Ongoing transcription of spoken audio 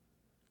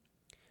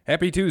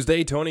Happy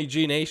Tuesday, Tony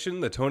G Nation.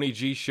 The Tony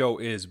G Show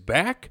is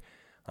back.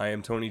 I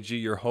am Tony G,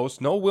 your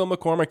host. No Will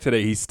McCormick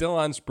today. He's still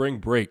on spring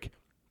break.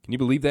 Can you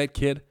believe that,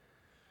 kid?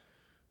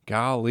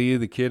 Golly,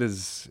 the kid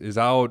is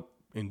out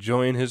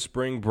enjoying his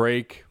spring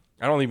break.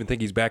 I don't even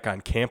think he's back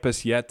on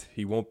campus yet.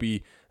 He won't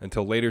be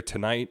until later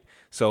tonight.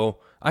 So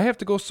I have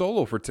to go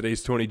solo for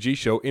today's Tony G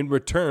Show in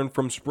return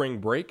from spring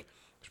break.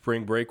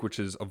 Spring break, which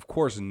is, of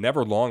course,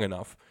 never long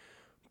enough.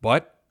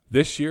 But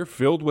this year,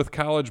 filled with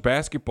college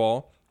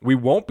basketball. We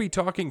won't be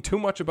talking too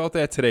much about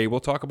that today.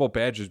 We'll talk about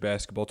Badgers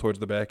basketball towards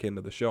the back end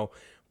of the show.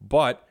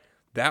 But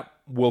that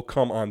will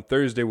come on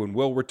Thursday when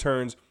Will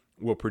returns.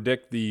 We'll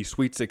predict the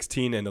Sweet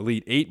 16 and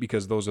Elite 8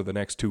 because those are the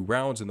next two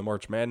rounds in the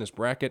March Madness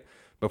bracket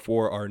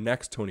before our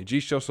next Tony G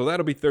Show. So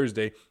that'll be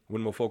Thursday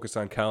when we'll focus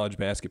on college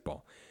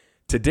basketball.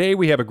 Today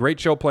we have a great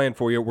show planned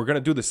for you. We're going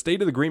to do the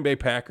state of the Green Bay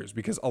Packers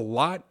because a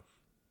lot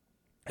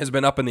has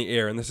been up in the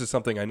air, and this is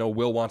something I know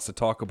Will wants to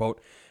talk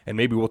about, and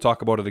maybe we'll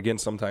talk about it again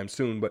sometime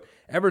soon. But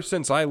ever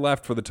since I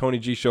left for the Tony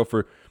G Show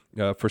for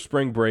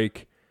spring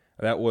break,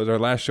 that was our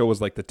last show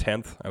was like the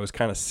 10th. I was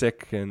kind of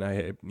sick, and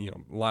a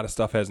lot of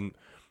stuff hasn't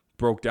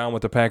broke down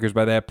with the Packers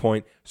by that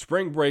point.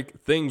 Spring break,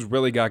 things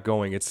really got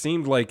going. It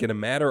seemed like in a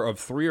matter of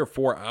 3 or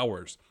 4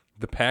 hours,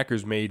 the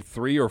Packers made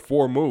 3 or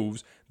 4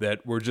 moves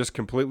that were just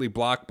completely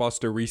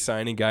blockbuster,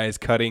 re-signing guys,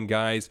 cutting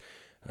guys.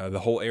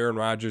 The whole Aaron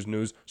Rodgers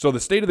news. So the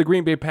state of the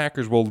Green Bay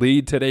Packers will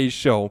lead today's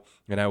show,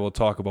 and I will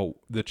talk about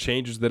the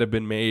changes that have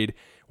been made.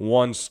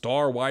 One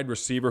star wide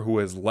receiver who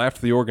has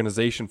left the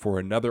organization for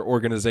another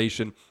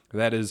organization.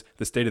 That is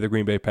the state of the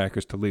Green Bay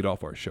Packers to lead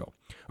off our show.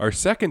 Our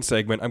second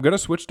segment, I'm going to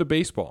switch to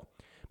baseball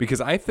because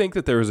I think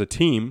that there is a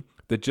team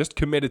that just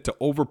committed to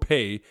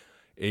overpay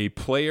a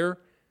player,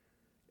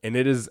 and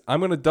it is, I'm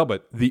going to dub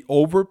it, the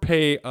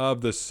overpay of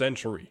the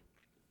century.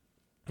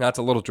 That's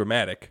a little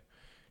dramatic.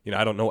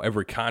 I don't know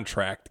every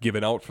contract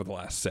given out for the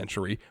last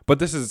century, but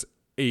this is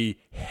a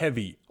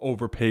heavy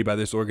overpay by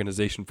this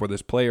organization for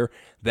this player.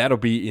 That'll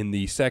be in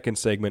the second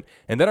segment.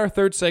 And then our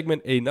third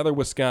segment, another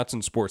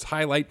Wisconsin sports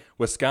highlight,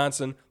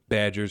 Wisconsin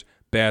Badgers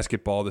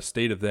basketball, the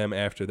state of them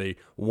after they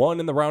won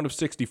in the round of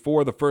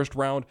 64, the first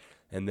round,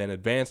 and then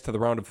advanced to the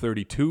round of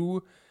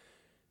 32,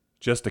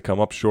 just to come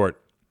up short.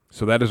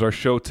 So that is our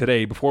show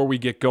today. Before we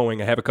get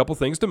going, I have a couple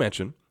things to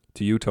mention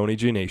to you, Tony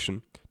G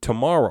Nation.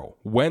 Tomorrow,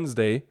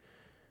 Wednesday,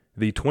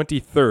 the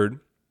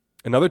 23rd,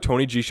 another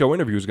Tony G Show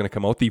interview is going to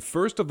come out. The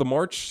first of the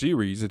March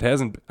series.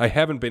 I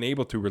haven't been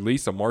able to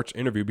release a March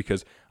interview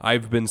because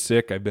I've been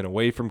sick. I've been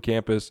away from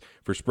campus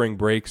for spring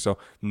break. So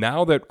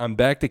now that I'm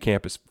back to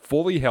campus,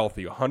 fully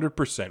healthy,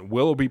 100%,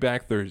 will be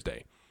back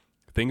Thursday.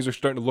 Things are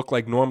starting to look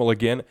like normal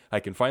again. I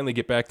can finally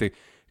get back to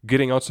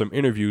getting out some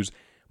interviews.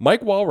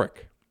 Mike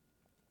Walrick,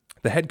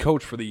 the head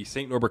coach for the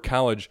St. Norbert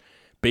College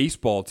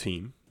baseball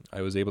team,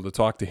 I was able to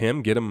talk to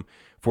him, get him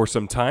for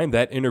some time.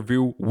 That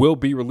interview will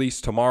be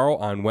released tomorrow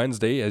on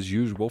Wednesday, as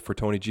usual, for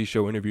Tony G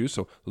Show interviews,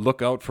 so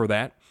look out for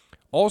that.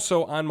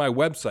 Also on my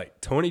website,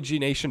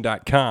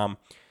 TonyGNation.com,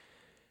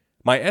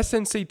 my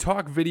SNC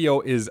Talk video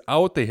is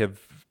out. They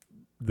have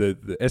the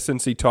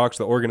SNC Talks,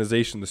 the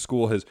organization, the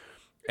school has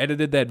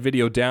edited that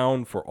video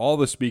down for all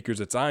the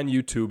speakers. It's on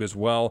YouTube as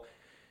well.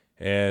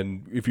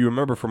 And if you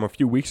remember from a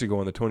few weeks ago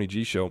on the Tony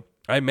G Show,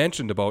 I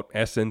mentioned about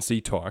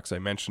SNC Talks. I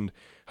mentioned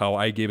how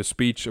I gave a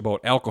speech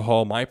about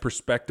alcohol, my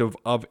perspective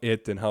of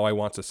it, and how I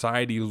want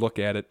society to look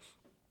at it.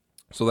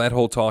 So that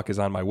whole talk is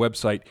on my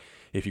website.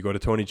 If you go to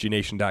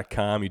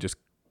TonyGNation.com, you just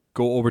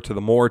go over to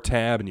the More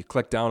tab and you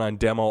click down on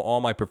demo.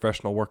 All my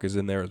professional work is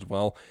in there as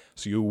well,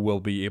 so you will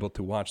be able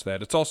to watch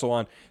that. It's also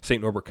on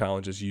St. Norbert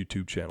College's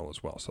YouTube channel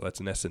as well. So that's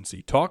an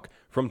SNC Talk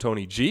from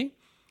Tony G.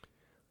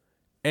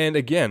 And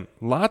again,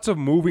 lots of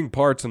moving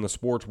parts in the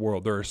sports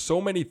world. There are so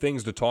many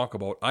things to talk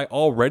about. I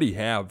already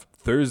have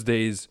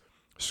Thursday's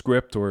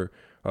script or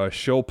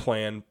show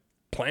planned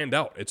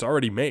out. It's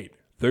already made.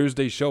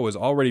 Thursday's show is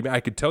already made.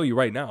 I could tell you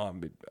right now,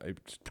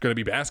 it's going to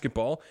be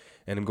basketball,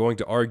 and I'm going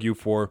to argue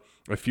for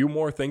a few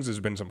more things. There's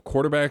been some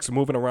quarterbacks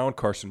moving around.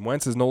 Carson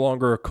Wentz is no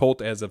longer a Colt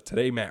as of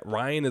today. Matt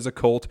Ryan is a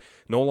Colt,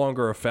 no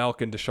longer a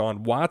Falcon.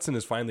 Deshaun Watson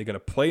is finally going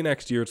to play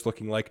next year, it's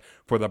looking like.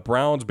 For the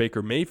Browns,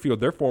 Baker Mayfield,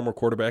 their former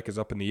quarterback, is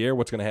up in the air.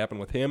 What's going to happen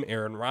with him?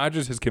 Aaron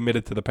Rodgers has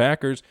committed to the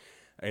Packers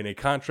in a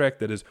contract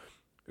that is,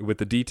 with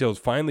the details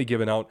finally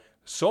given out.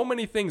 So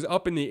many things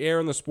up in the air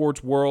in the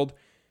sports world,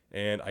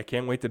 and I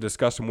can't wait to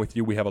discuss them with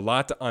you. We have a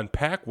lot to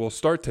unpack. We'll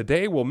start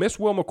today. We'll miss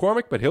Will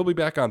McCormick, but he'll be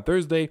back on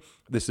Thursday.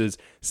 This is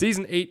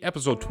Season 8,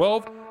 Episode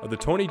 12 of The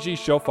Tony G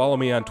Show. Follow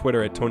me on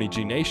Twitter at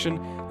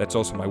TonyGNation. That's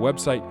also my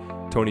website,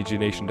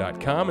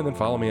 TonyGNation.com, and then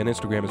follow me on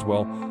Instagram as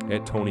well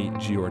at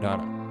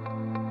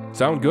TonyGiordano.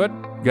 Sound good?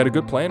 Got a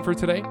good plan for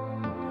today?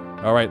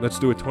 All right, let's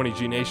do it, Tony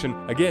G Nation.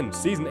 Again,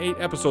 Season 8,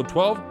 Episode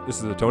 12. This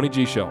is The Tony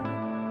G Show.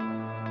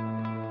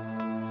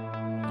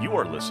 You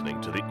are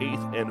listening to the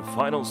 8th and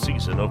final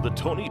season of The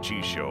Tony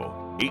G Show.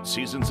 8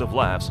 seasons of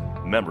laughs,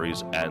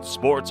 memories, and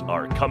sports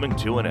are coming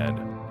to an end.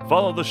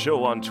 Follow the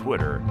show on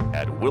Twitter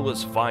at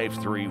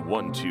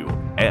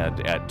Willis5312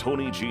 and at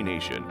Tony G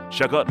Nation.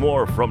 Check out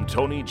more from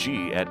Tony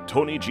G at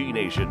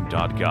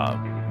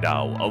TonyGNation.com.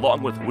 Now,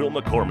 along with Will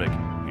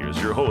McCormick, here's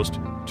your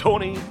host,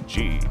 Tony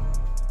G.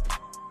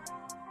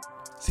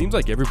 Seems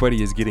like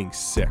everybody is getting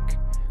sick.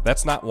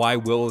 That's not why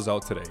Will is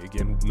out today.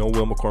 Again, no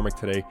Will McCormick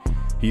today.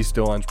 He's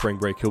still on spring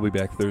break. He'll be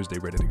back Thursday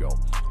ready to go.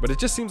 But it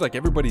just seems like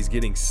everybody's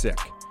getting sick.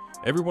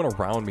 Everyone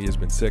around me has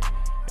been sick,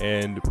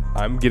 and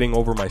I'm getting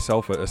over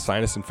myself a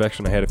sinus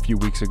infection I had a few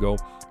weeks ago.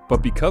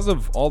 But because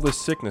of all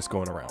this sickness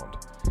going around,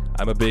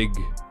 I'm a big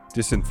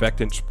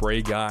disinfectant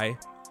spray guy.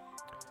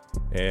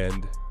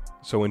 And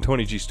so in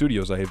Tony G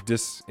Studios, I have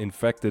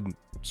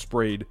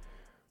sprayed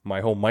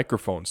my whole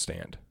microphone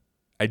stand.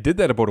 I did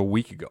that about a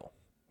week ago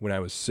when I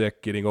was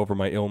sick, getting over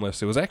my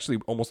illness. It was actually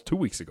almost 2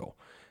 weeks ago,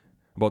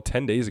 about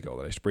 10 days ago,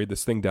 that I sprayed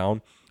this thing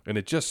down, and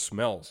it just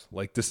smells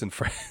like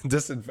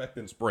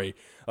disinfectant spray.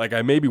 Like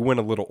I maybe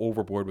went a little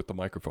overboard with the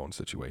microphone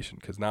situation,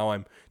 because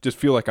now just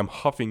feel like I'm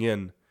huffing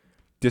in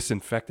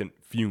disinfectant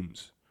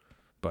fumes.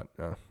 But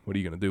what are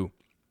you going to do?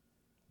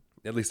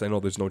 At least I know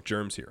there's no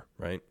germs here,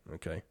 right?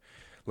 Okay,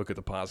 look at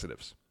the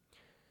positives.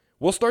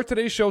 We'll start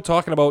today's show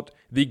talking about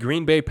the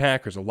Green Bay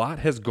Packers. A lot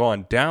has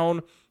gone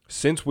down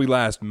since we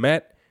last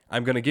met.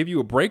 I'm going to give you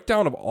a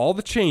breakdown of all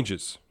the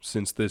changes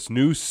since this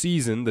new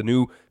season, the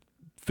new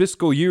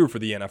fiscal year for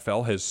the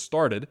NFL has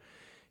started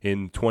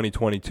in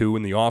 2022,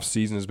 and the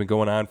offseason has been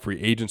going on.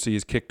 Free agency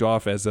is kicked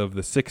off as of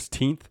the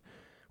 16th,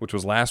 which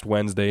was last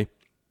Wednesday.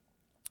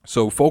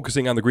 So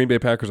focusing on the Green Bay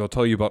Packers, I'll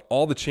tell you about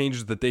all the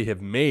changes that they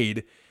have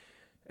made,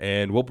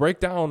 and we'll break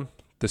down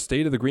the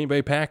state of the Green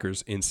Bay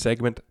Packers in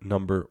segment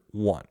number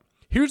 1.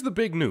 Here's the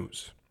big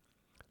news.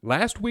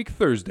 Last week,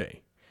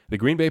 Thursday, the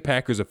Green Bay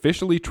Packers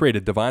officially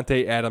traded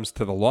Davante Adams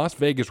to the Las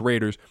Vegas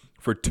Raiders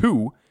for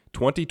two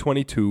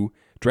 2022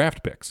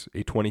 draft picks,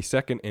 a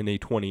 22nd and a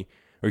 22nd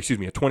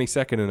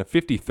and a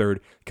 53rd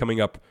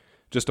coming up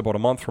just about a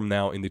month from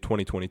now in the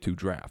 2022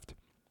 draft.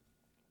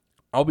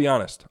 I'll be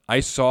honest, I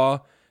saw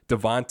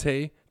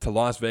Davante to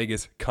Las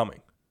Vegas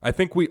coming. I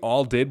think we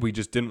all did. We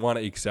just didn't want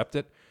to accept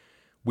it.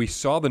 We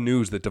saw the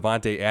news that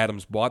Davante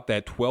Adams bought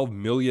that $12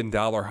 million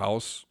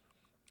house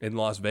in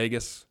Las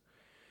Vegas.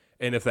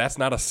 And if that's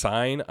not a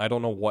sign, I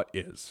don't know what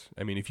is.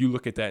 I mean, if you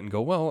look at that and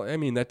go, well, I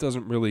mean, that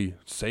doesn't really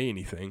say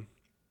anything.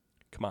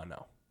 Come on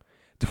now.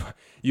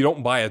 You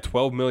don't buy a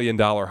 $12 million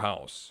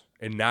house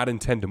and not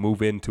intend to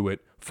move into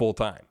it full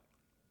time.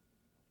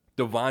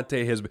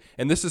 Davante has been,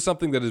 and this is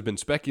something that has been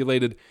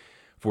speculated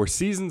for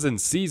seasons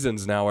and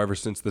seasons now, ever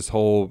since this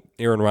whole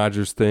Aaron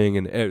Rodgers thing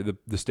and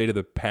the state of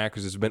the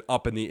Packers has been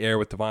up in the air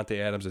with Davante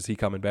Adams. Is he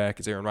coming back?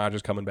 Is Aaron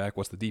Rodgers coming back?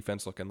 What's the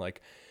defense looking like?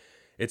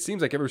 It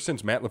seems like ever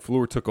since Matt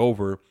LaFleur took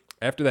over,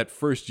 after that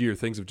first year,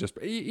 things have just,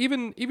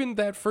 even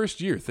that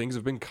first year, things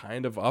have been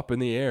kind of up in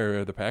the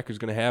air. Are the Packers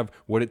going to have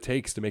what it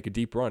takes to make a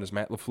deep run? Is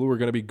Matt LaFleur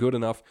going to be good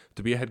enough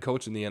to be a head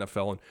coach in the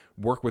NFL and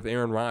work with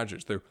Aaron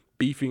Rodgers? They're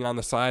beefing on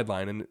the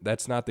sideline, and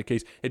that's not the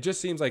case. It just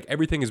seems like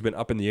everything has been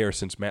up in the air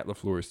since Matt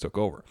LaFleur has took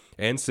over.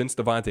 And since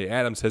Davante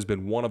Adams has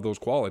been one of those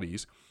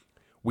qualities,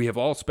 we have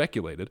all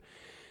speculated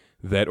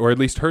that, or at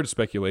least heard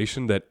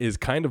speculation that is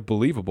kind of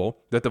believable,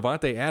 that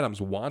Davante Adams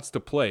wants to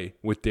play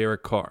with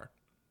Derek Carr,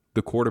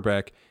 the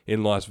quarterback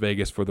in Las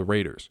Vegas for the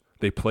Raiders.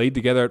 They played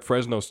together at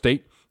Fresno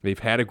State. They've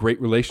had a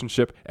great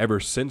relationship ever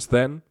since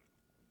then.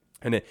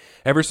 And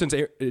ever since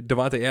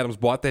Davante Adams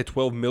bought that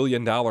 $12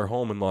 million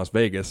home in Las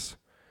Vegas,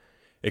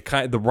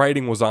 the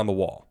writing was on the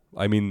wall.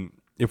 I mean,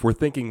 if we're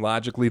thinking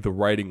logically, the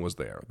writing was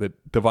there,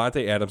 that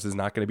Davante Adams is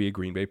not going to be a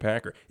Green Bay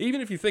Packer. Even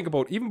if you think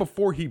about, even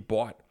before he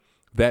bought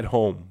that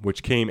home,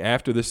 which came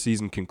after this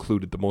season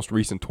concluded, the most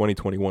recent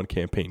 2021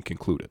 campaign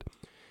concluded.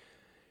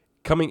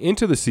 Coming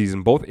into the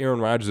season, both Aaron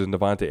Rodgers and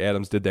Davante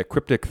Adams did that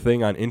cryptic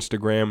thing on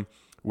Instagram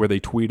where they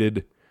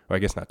tweeted, or I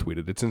guess not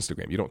tweeted, it's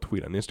Instagram. You don't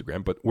tweet on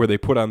Instagram, but where they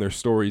put on their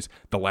stories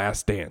the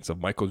last dance of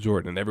Michael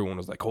Jordan, and everyone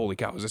was like, holy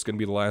cow, is this going to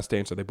be the last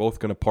dance? Are they both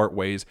going to part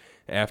ways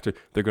after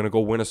they're going to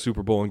go win a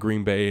Super Bowl in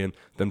Green Bay and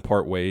then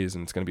part ways,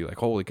 and it's going to be like,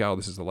 holy cow,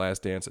 this is the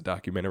last dance, a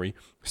documentary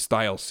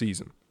style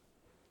season.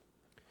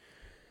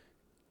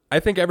 I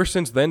think ever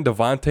since then,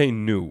 Davante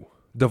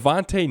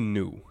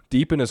knew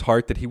deep in his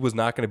heart that he was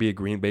not going to be a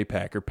Green Bay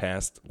Packer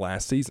past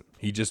last season.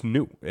 He just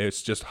knew.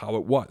 It's just how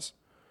it was.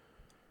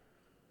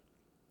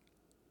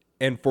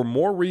 And for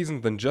more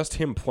reasons than just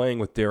him playing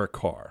with Derek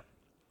Carr,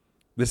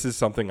 this is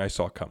something I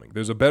saw coming.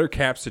 There's a better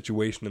cap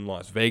situation in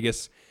Las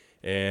Vegas,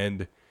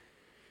 and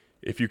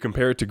if you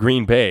compare it to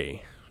Green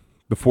Bay,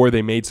 before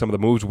they made some of the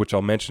moves, which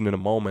I'll mention in a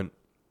moment,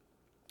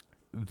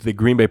 the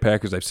Green Bay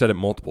Packers, I've said it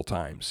multiple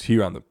times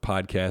here on the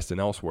podcast and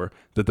elsewhere,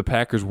 that the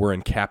Packers were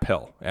in cap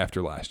hell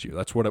after last year.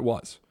 That's what it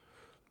was.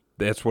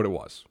 That's what it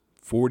was.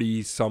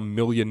 $40-some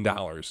million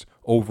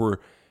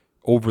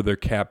over their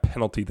cap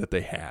penalty that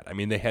they had. I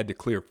mean, they had to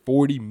clear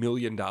 $40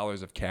 million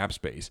of cap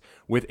space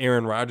with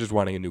Aaron Rodgers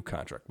wanting a new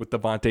contract, with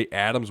Davante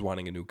Adams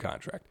wanting a new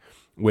contract,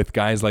 with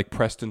guys like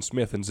Preston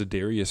Smith and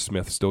Zadarius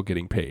Smith still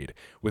getting paid,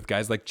 with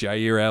guys like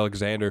Jair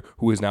Alexander,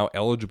 who is now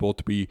eligible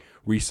to be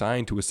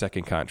re-signed to a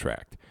second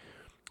contract.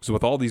 So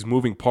with all these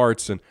moving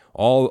parts and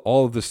all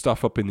of this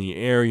stuff up in the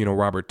air, you know,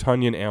 Robert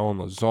Tonyan, Allen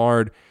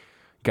Lazard,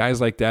 guys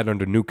like that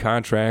under new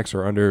contracts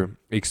or under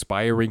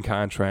expiring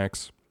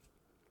contracts,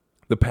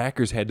 the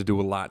Packers had to do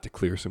a lot to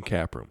clear some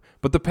cap room.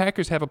 But the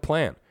Packers have a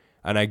plan.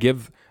 And I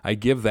give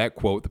that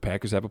quote, the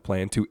Packers have a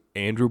plan, to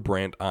Andrew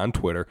Brandt on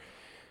Twitter.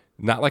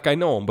 Not like I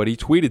know him, but he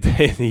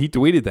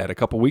tweeted that a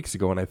couple weeks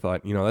ago, and I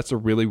thought, that's a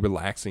really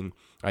relaxing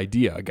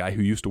idea. A guy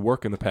who used to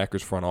work in the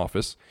Packers front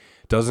office,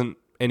 doesn't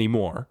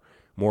anymore,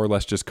 more or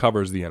less just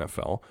covers the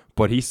NFL.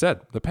 But he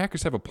said the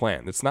Packers have a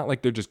plan. It's not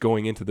like they're just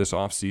going into this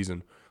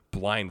offseason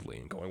blindly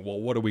and going, well,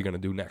 what are we going to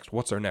do next?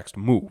 What's our next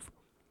move?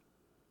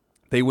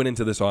 They went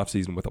into this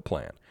offseason with a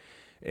plan.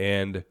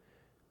 And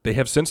they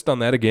have since done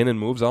that again in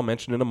moves I'll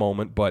mention in a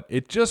moment, but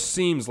it just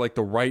seems like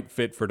the right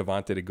fit for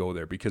Davante to go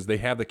there because they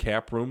have the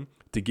cap room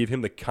to give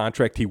him the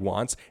contract he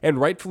wants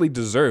and rightfully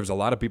deserves. A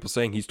lot of people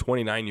saying he's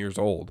 29 years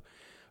old.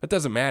 That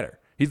doesn't matter.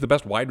 He's the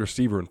best wide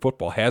receiver in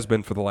football, has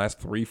been for the last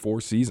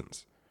 3-4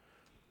 seasons.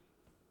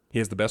 He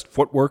has the best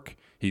footwork.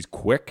 He's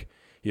quick.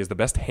 He has the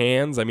best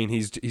hands. I mean,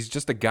 he's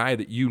just a guy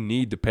that you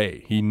need to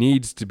pay. He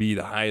needs to be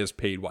the highest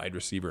paid wide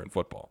receiver in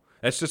football.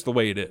 That's just the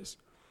way it is.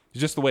 It's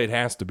just the way it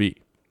has to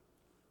be.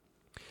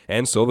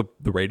 And so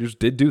the Raiders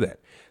did do that.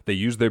 They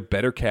used their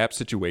better cap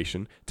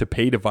situation to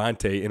pay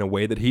Davante in a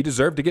way that he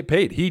deserved to get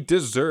paid. He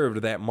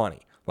deserved that money.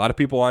 A lot of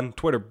people on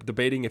Twitter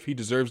debating if he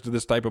deserves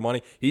this type of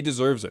money. He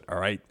deserves it, all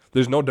right?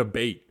 There's no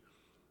debate.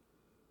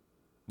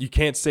 You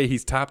can't say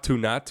he's top two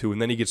not to,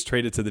 and then he gets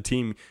traded to the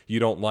team you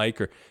don't like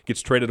or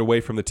gets traded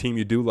away from the team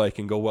you do like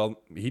and go,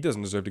 well, he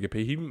doesn't deserve to get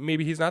paid.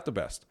 Maybe he's not the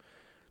best.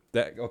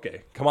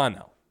 Okay, come on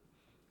now.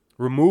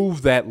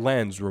 Remove that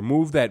lens.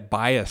 Remove that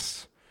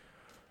bias.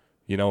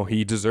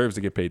 He deserves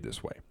to get paid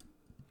this way.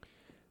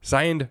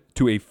 Signed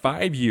to a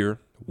 5-year,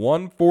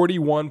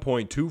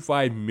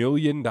 $141.25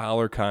 million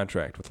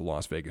contract with the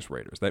Las Vegas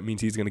Raiders. That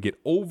means he's going to get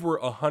over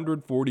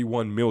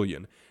 $141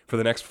 million for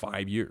the next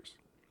 5 years.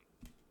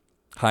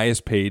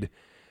 Highest paid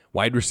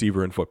wide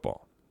receiver in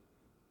football.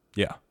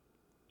 Yeah,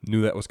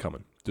 knew that was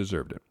coming.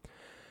 Deserved it.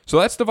 So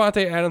that's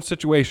Davante Adams'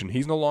 situation.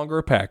 He's no longer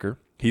a Packer.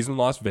 He's in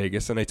Las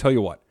Vegas, and I tell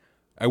you what,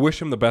 I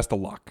wish him the best of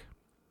luck.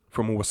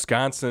 From a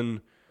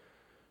Wisconsin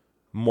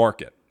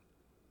market,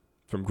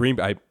 from Green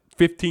Bay,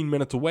 15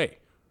 minutes away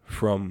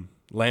from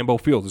Lambeau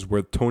Field is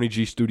where Tony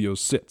G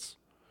Studios sits.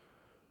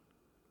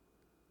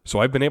 So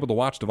I've been able to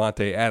watch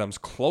Davante Adams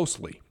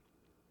closely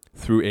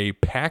through a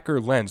Packer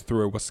lens,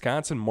 through a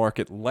Wisconsin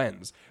market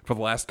lens for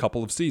the last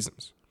couple of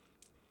seasons.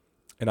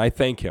 And I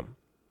thank him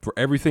for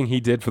everything he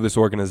did for this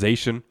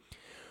organization,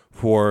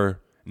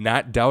 for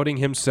not doubting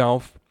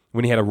himself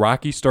when he had a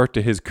rocky start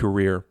to his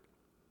career,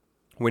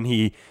 when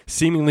he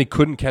seemingly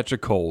couldn't catch a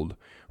cold,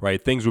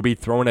 right? Things would be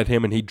thrown at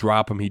him and he'd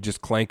drop them. He'd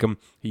just clank them.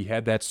 He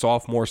had that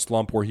sophomore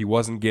slump where he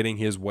wasn't getting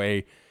his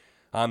way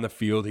on the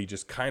field. He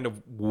just kind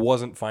of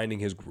wasn't finding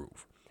his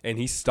groove. And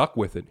he stuck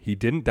with it. He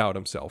didn't doubt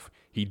himself.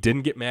 He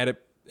didn't get mad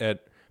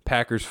at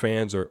Packers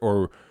fans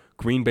or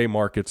Green Bay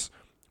markets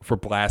for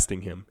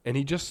blasting him. And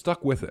he just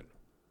stuck with it.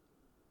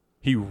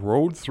 He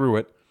rode through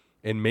it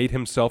and made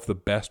himself the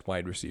best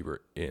wide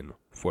receiver in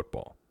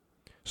football.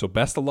 So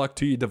best of luck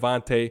to you,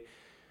 Davante.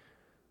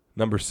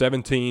 Number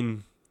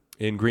 17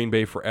 in Green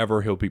Bay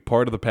forever. He'll be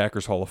part of the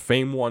Packers Hall of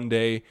Fame one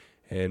day.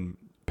 And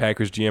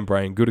Packers GM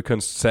Brian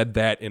Gutekunst said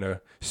that in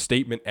a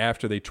statement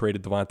after they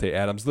traded Davante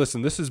Adams.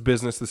 Listen, this is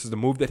business. This is the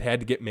move that had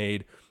to get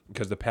made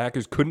because the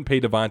Packers couldn't pay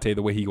Davante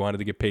the way he wanted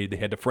to get paid. They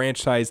had to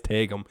franchise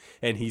tag him.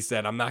 And he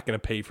said, I'm not going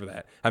to pay for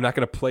that. I'm not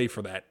going to play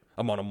for that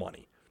amount of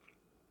money.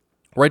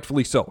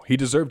 Rightfully so. He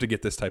deserved to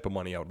get this type of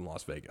money out in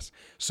Las Vegas.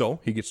 So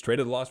he gets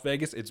traded to Las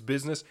Vegas. It's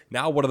business.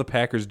 Now what are the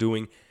Packers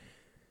doing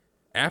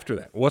after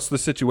that? What's the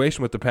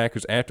situation with the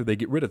Packers after they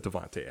get rid of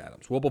Davante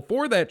Adams? Well,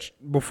 before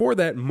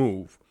that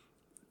move,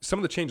 some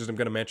of the changes I'm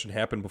going to mention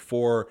happened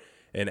before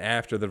and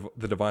after the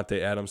Davante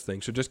Adams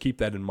thing. So just keep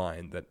that in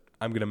mind that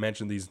I'm going to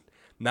mention these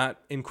not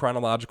in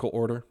chronological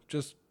order,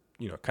 just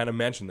kind of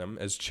mention them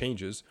as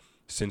changes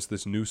since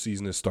this new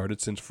season has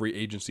started, since free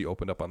agency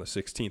opened up on the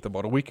 16th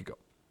about a week ago.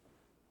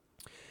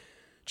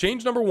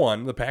 Change number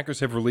 1, the Packers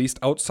have released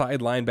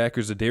outside linebacker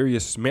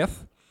Za'Darius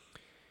Smith.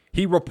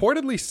 He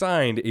reportedly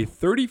signed a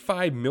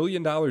 $35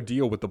 million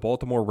deal with the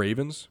Baltimore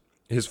Ravens,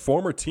 his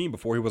former team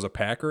before he was a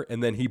Packer,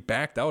 and then he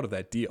backed out of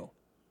that deal.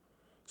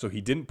 So he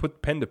didn't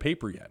put pen to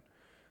paper yet.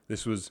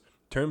 This was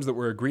terms that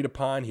were agreed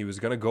upon. He was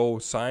going to go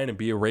sign and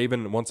be a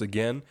Raven once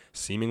again,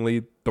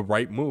 seemingly the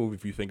right move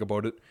if you think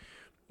about it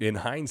in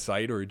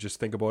hindsight or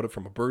just think about it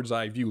from a bird's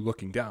eye view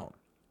looking down.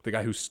 The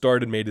guy who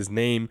started, made his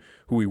name,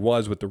 who he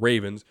was with the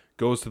Ravens,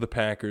 goes to the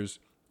Packers,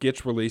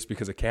 gets released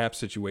because of cap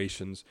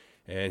situations,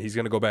 and he's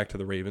going to go back to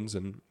the Ravens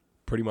and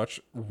pretty much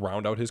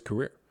round out his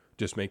career.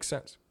 Just makes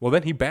sense. Well,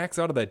 then he backs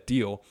out of that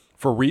deal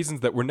for reasons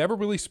that were never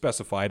really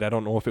specified. I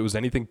don't know if it was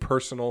anything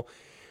personal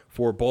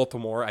for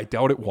Baltimore. I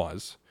doubt it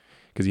was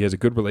because he has a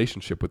good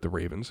relationship with the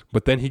Ravens.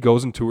 But then he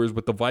goes and tours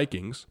with the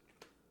Vikings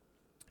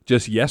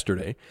just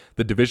yesterday,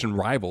 the division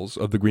rivals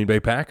of the Green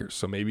Bay Packers.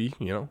 So maybe,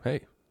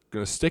 hey,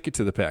 going to stick it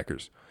to the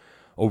Packers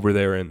over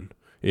there in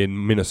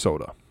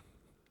Minnesota.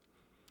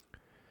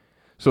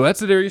 So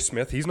that's Za'Darius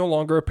Smith. He's no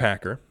longer a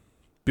Packer.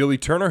 Billy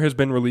Turner has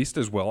been released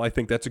as well. I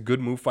think that's a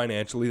good move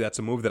financially. That's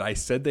a move that I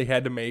said they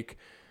had to make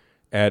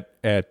at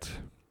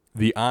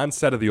the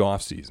onset of the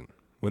offseason,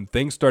 when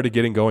things started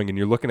getting going and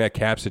you're looking at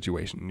cap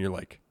situation and you're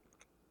like,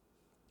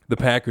 the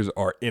Packers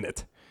are in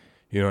it.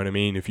 You know what I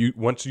mean?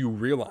 Once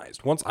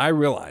I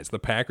realized the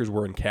Packers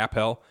were in cap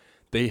hell,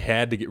 they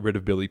had to get rid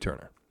of Billy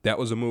Turner. That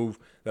was a move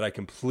that I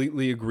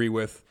completely agree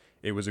with.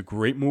 It was a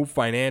great move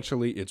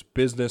financially. It's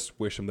business.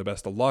 Wish him the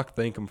best of luck.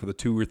 Thank him for the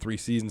 2 or 3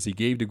 seasons he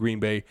gave to Green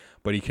Bay,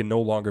 but he can no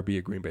longer be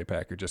a Green Bay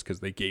Packer just because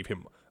they gave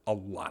him a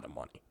lot of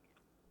money.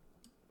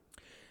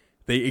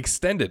 They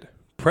extended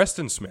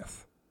Preston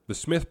Smith, the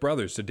Smith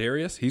brothers.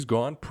 Za'Darius, he's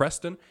gone.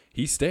 Preston,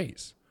 he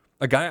stays.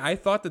 A guy I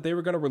thought that they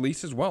were going to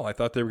release as well. I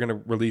thought they were going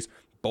to release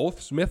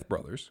both Smith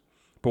brothers,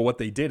 but what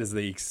they did is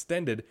they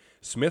extended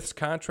Smith's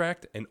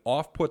contract and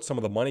off-put some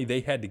of the money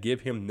they had to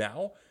give him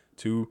now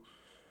to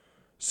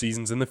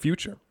seasons in the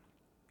future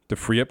to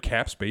free up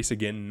cap space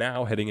again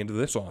now heading into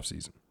this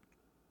offseason.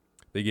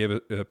 They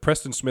gave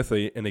Preston Smith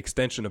an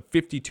extension of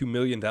 $52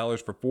 million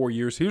for 4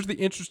 years. Here's the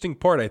interesting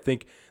part, I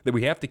think, that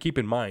we have to keep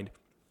in mind.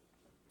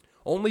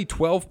 Only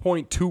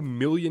 $12.2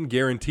 million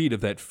guaranteed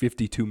of that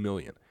 $52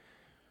 million.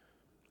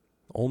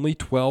 Only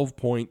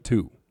 $12.2.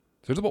 So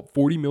there's about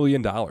 $40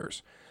 million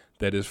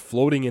that is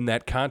floating in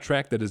that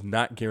contract that is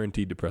not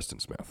guaranteed to Preston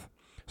Smith.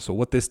 So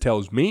what this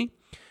tells me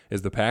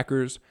is the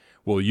Packers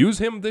will use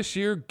him this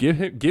year, give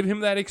him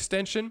that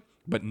extension,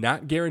 but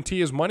not guarantee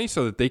his money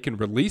so that they can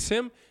release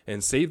him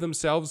and save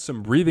themselves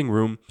some breathing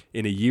room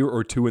in a year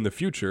or two in the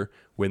future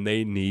when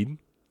they need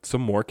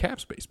some more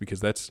cap space, because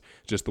that's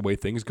just the way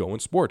things go in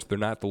sports. They're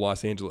not the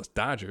Los Angeles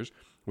Dodgers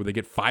where they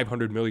get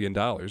 $500 million.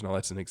 Now,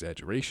 that's an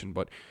exaggeration,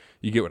 but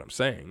you get what I'm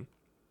saying.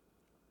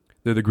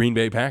 They're the Green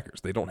Bay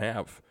Packers. They don't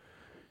have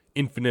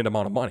infinite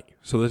amount of money.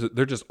 So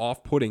they're just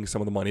off-putting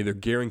some of the money. They're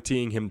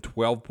guaranteeing him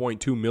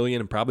 $12.2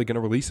 million and probably going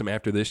to release him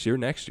after this year,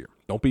 next year.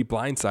 Don't be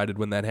blindsided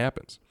when that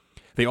happens.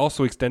 They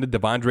also extended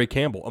Devondre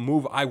Campbell, a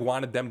move I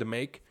wanted them to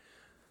make.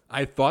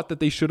 I thought that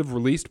they should have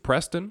released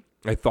Preston.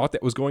 I thought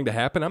that was going to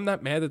happen. I'm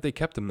not mad that they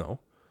kept him, though.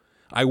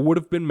 I would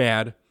have been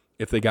mad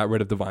if they got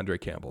rid of Devondre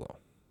Campbell,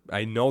 though.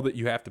 I know that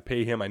you have to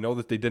pay him. I know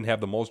that they didn't have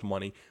the most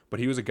money, but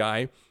he was a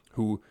guy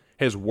who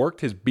has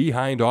worked his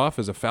behind off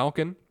as a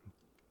Falcon,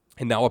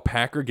 and now a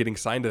Packer, getting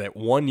signed to that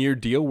 1-year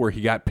deal where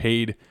he got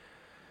paid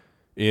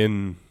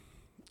in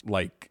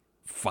like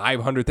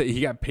 $500,000.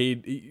 He got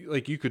paid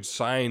like you could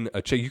sign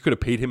a check. You could have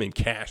paid him in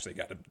cash. They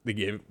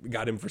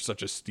got him for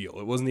such a steal.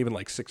 It wasn't even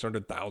like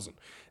 $600,000.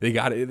 They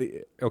got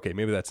it. Okay,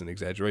 maybe that's an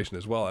exaggeration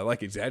as well. I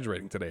like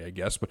exaggerating today, I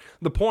guess. But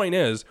the point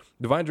is,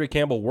 Devondre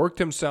Campbell worked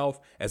himself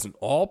as an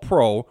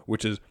All-Pro,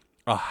 which is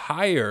a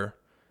higher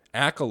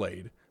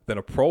accolade than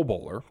a Pro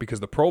Bowler, because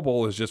the Pro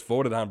Bowl is just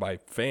voted on by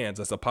fans.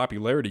 That's a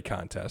popularity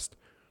contest.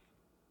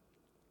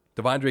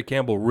 Devondre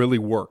Campbell really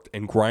worked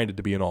and grinded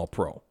to be an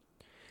All-Pro.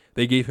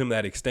 They gave him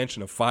that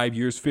extension of 5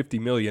 years, $50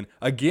 million.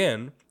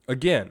 Again,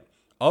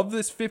 of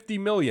this $50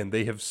 million,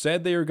 they have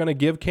said they are going to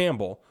give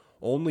Campbell,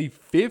 only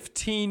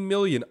 $15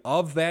 million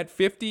of that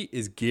 $50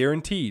 is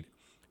guaranteed.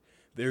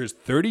 There's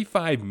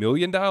 $35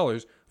 million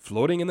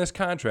floating in this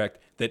contract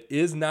that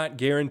is not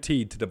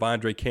guaranteed to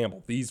Devondre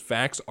Campbell. These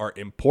facts are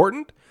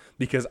important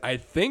because I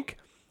think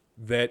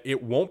that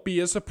it won't be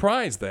a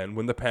surprise then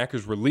when the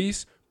Packers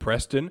release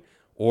Preston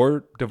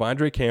or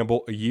Devondre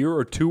Campbell a year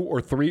or 2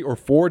 or 3 or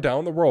 4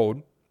 down the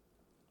road.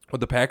 What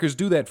the Packers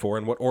do that for,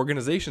 and what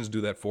organizations do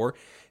that for,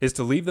 is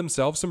to leave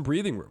themselves some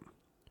breathing room.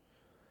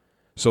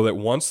 So that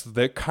once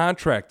the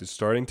contract is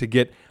starting to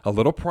get a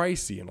little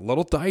pricey and a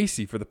little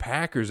dicey for the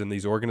Packers and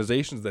these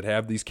organizations that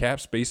have these cap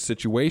space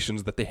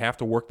situations that they have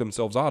to work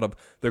themselves out of,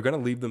 they're going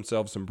to leave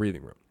themselves some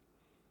breathing room.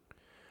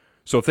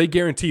 So if they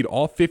guaranteed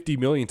all $50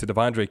 million to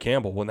Devondre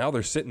Campbell, well, now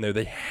they're sitting there.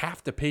 They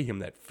have to pay him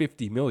that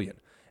 $50 million.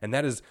 And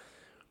that is,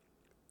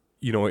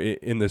 you know,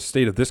 in the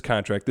state of this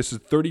contract, this is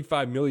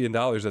 $35 million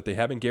that they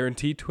haven't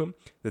guaranteed to him.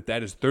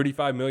 That is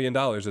 $35 million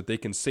that they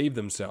can save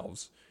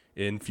themselves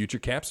in future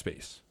cap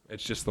space.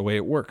 It's just the way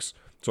it works.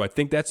 So I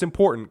think that's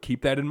important.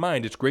 Keep that in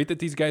mind. It's great that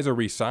these guys are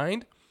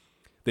re-signed.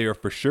 They are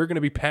for sure going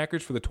to be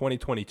Packers for the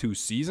 2022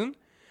 season.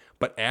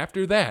 But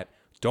after that,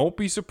 don't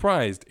be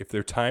surprised if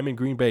their time in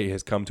Green Bay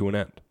has come to an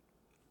end.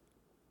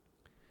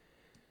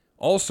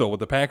 Also, what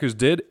the Packers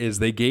did is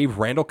they gave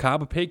Randall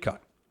Cobb a pay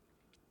cut.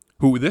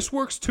 This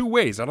works 2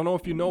 ways. I don't know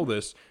if you know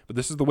this, but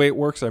this is the way it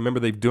works. I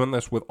remember they've done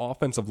this with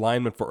offensive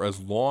linemen for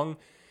as long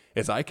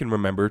as I can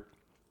remember.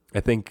 I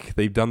think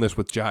they've done this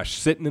with Josh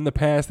Sitton in the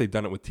past. They've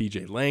done it with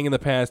TJ Lang in the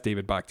past.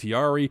 David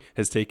Bakhtiari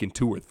has taken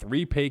 2 or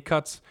 3 pay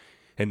cuts,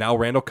 and now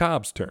Randall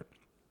Cobb's turn.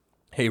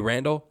 Hey,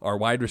 Randall, our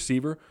wide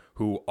receiver,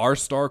 who our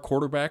star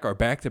quarterback, our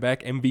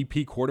back-to-back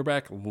MVP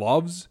quarterback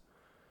loves,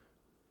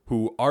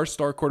 who our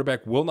star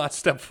quarterback will not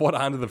step foot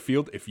onto the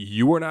field if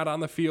you are not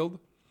on the field,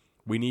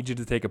 we need you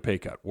to take a pay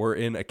cut. We're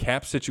in a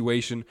cap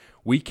situation.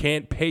 We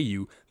can't pay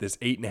you this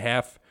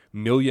 $8.5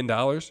 million.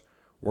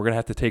 We're going to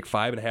have to take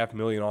 $5.5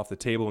 million off the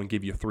table and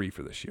give you $3 million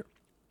for this year.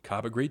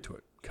 Cobb agreed to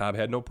it. Cobb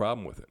had no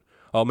problem with it.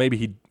 Oh, maybe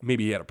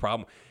he had a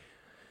problem.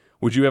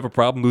 Would you have a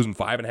problem losing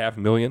 $5.5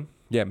 million?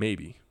 Yeah,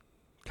 maybe.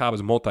 Cobb is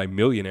a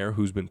multimillionaire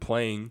who's been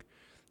playing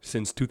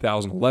since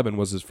 2011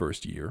 was his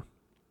first year.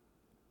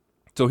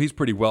 So he's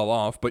pretty well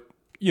off, but,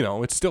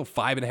 it's still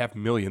 $5.5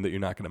 million that you're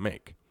not going to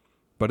make.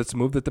 But it's a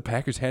move that the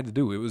Packers had to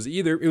do. It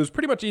was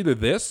pretty much either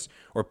this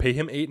or pay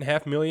him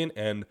 $8.5 million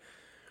and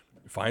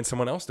find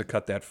someone else to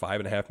cut that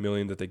 $5.5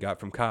 million that they got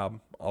from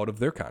Cobb out of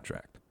their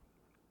contract.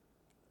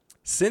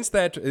 Since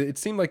that, it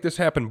seemed like this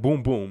happened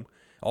boom, boom.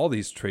 All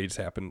these trades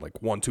happened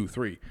like 1, 2,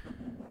 3,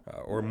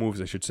 or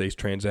moves, I should say,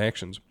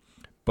 transactions.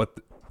 But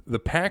the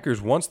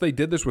Packers, once they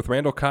did this with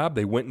Randall Cobb,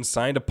 they went and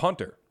signed a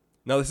punter.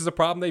 Now, this is a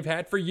problem they've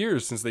had for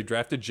years since they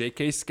drafted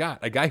J.K. Scott,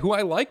 a guy who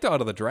I liked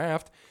out of the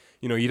draft.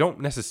 You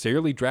don't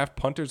necessarily draft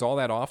punters all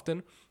that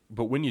often,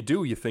 but when you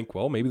do, you think,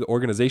 well, maybe the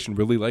organization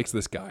really likes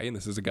this guy, and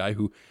this is a guy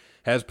who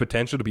has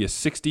potential to be a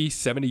 60,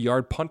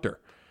 70-yard punter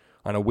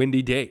on a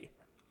windy day,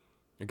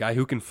 a guy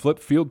who can flip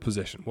field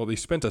position. Well, they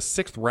spent a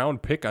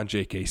 6th-round pick on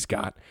J.K.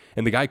 Scott,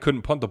 and the guy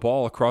couldn't punt the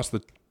ball across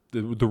the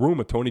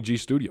room at Tony G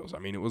Studios. I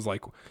mean, it was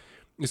like,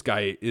 this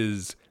guy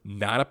is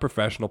not a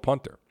professional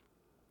punter.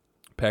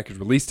 Packers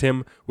released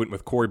him, went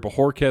with Corey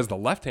Bojorquez,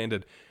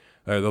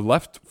 the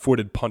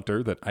left-footed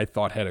punter that I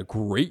thought had a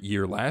great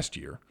year last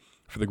year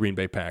for the Green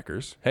Bay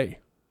Packers. Hey,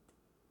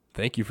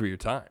 thank you for your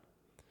time.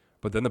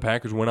 But then the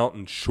Packers went out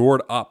and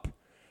shored up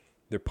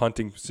their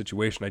punting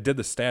situation. I did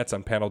the stats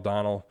on Pat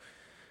O'Donnell.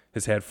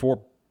 Has had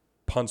 4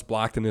 punts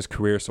blocked in his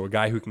career, so a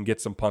guy who can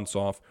get some punts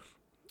off.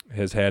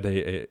 Has had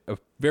a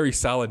very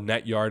solid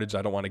net yardage.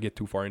 I don't want to get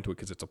too far into it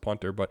because it's a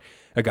punter, but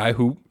a guy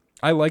who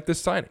I like this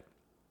signing.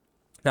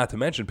 Not to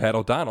mention, Pat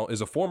O'Donnell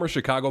is a former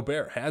Chicago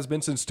Bear, has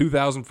been since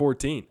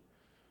 2014.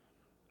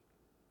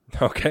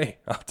 Okay,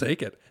 I'll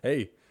take it.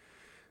 Hey,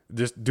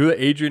 just do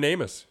the Adrian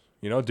Amos,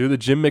 do the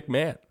Jim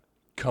McMahon.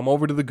 Come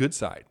over to the good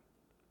side.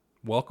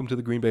 Welcome to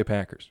the Green Bay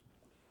Packers.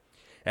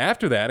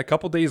 After that, a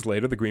couple days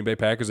later, the Green Bay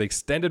Packers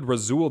extended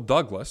Rasul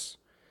Douglas,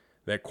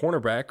 that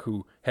cornerback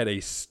who had a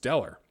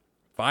stellar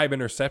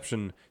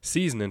 5-interception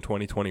season in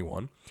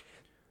 2021.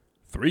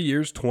 3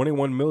 years,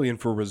 $21 million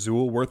for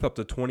Rasul, worth up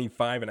to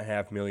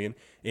 $25.5 million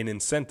in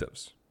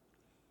incentives.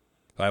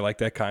 I like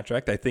that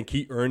contract. I think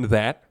he earned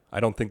that. I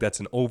don't think that's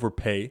an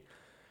overpay.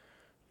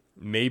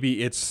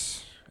 Maybe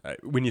it's,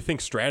 when you think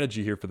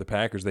strategy here for the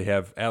Packers, they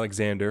have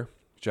Alexander,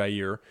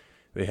 Jair,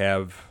 they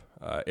have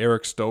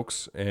Eric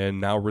Stokes, and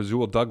now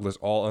Rasul Douglas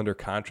all under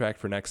contract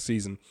for next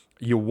season.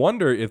 You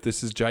wonder if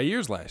this is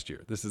Jair's last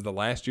year. This is the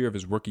last year of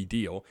his rookie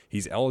deal.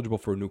 He's eligible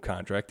for a new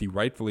contract. He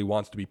rightfully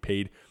wants to be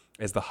paid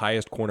as the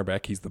highest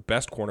cornerback. He's the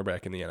best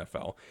cornerback in the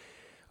NFL.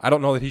 I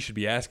don't know that he should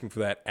be asking for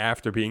that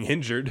after being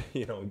injured.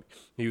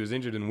 He was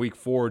injured in week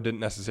 4, didn't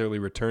necessarily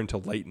return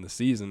till late in the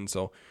season.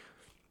 So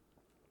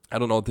I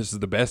don't know if this is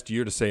the best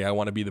year to say I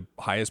want to be the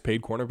highest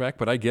paid cornerback,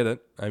 but I get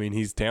it. I mean,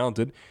 he's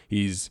talented.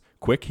 He's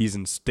quick. He's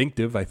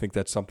instinctive. I think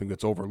that's something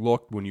that's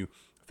overlooked when you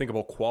think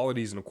about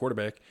qualities in a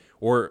quarterback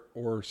or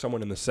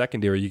someone in the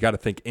secondary. You got to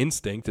think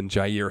instinct, and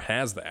Jair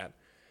has that.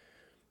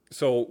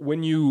 So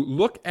when you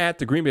look at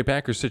the Green Bay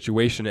Packers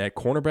situation at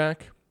cornerback,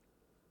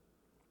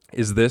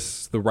 is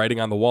this the writing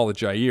on the wall that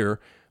Jair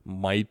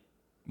might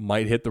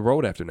hit the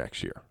road after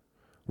next year?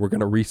 We're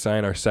going to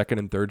re-sign our 2nd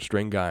and 3rd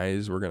string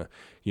guys. We're going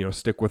to,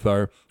 stick with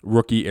our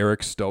rookie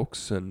Eric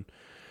Stokes, and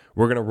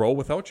we're going to roll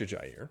without you,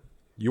 Jair.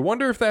 You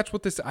wonder if that's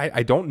what this.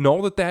 I don't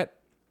know that.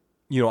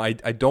 I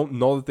don't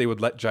know that they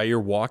would let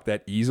Jair walk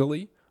that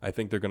easily. I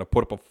think they're going to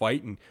put up a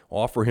fight and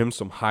offer him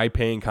some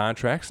high-paying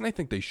contracts, and I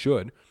think they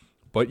should.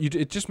 But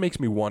it just makes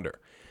me wonder.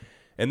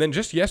 And then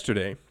just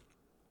yesterday,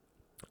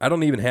 I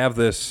don't even have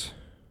this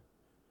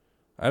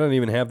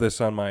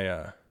on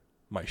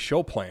my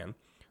show plan.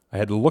 I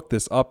had to look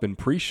this up in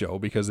pre-show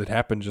because it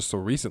happened just so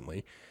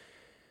recently.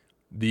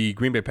 The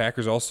Green Bay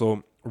Packers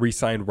also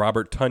re-signed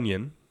Robert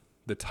Tonyan,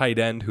 the tight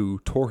end who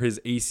tore his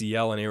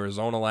ACL in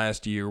Arizona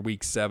last year,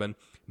 week 7,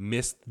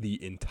 missed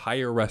the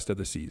entire rest of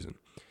the season.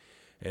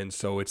 And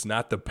so it's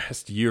not the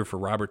best year for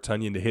Robert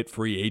Tonyan to hit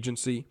free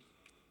agency.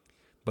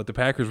 But the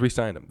Packers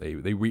re-signed him.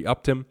 They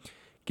re-upped him,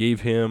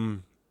 gave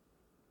him,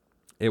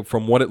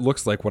 from what it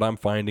looks like, what I'm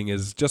finding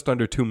is just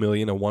under $2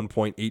 million, a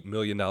 $1.8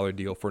 million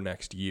deal for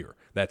next year.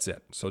 That's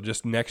it. So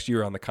just next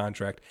year on the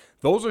contract.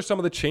 Those are some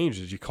of the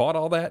changes. You caught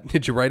all that?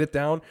 Did you write it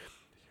down?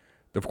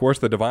 Of course,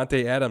 the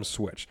Davante Adams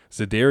switch,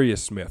 Zadarius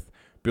Smith,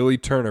 Billy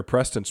Turner,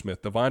 Preston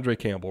Smith, Devondre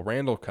Campbell,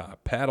 Randall Cobb,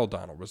 Pat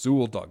O'Donnell,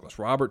 Rasul Douglas,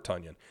 Robert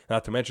Tonyan.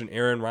 Not to mention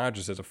Aaron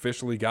Rodgers has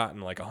officially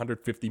gotten like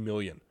 $150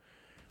 million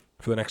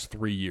for the next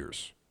 3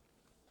 years.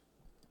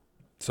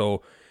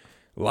 So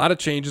a lot of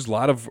changes, a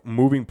lot of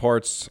moving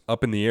parts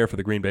up in the air for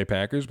the Green Bay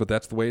Packers, but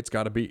that's the way it's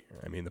got to be.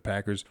 I mean, the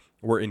Packers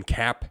were in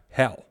cap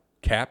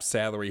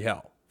salary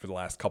hell for the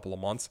last couple of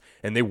months,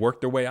 and they worked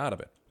their way out of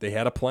it. They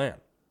had a plan.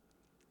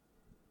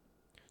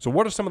 So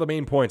what are some of the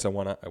main points I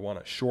want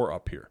to shore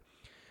up here?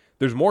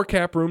 There's more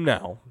cap room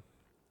now.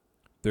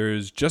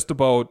 There's just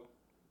about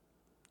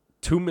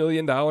 $2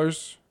 million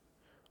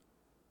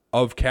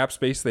of cap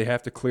space they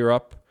have to clear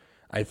up.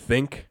 I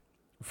think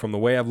from the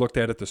way I've looked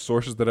at it, the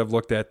sources that I've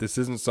looked at, this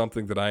isn't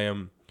something that I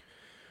am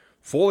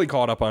fully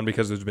caught up on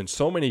because there's been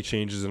so many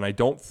changes, and I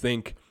don't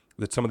think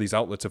that some of these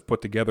outlets have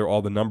put together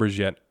all the numbers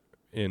yet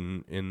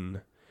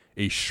in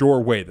a sure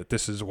way that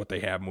this is what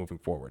they have moving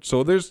forward.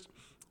 So there's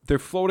they're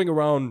floating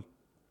around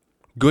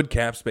good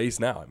cap space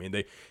now. I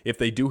mean, if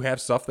they do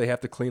have stuff they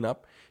have to clean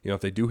up,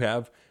 if they do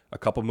have a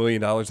couple $1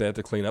 million they have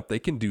to clean up, they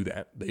can do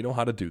that. They know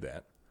how to do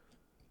that.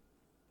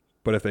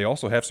 But if they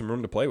also have some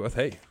room to play with,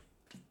 hey,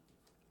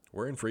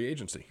 we're in free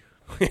agency.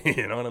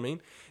 You know what I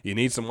mean? You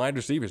need some wide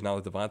receivers now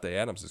that Davante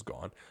Adams is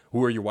gone.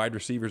 Who are your wide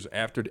receivers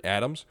after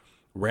Adams?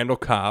 Randall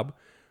Cobb,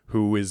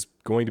 who is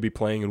going to be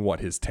playing in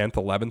his 10th,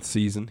 11th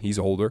season. He's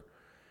older.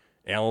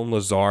 Allen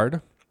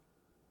Lazard,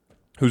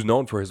 who's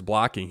known for his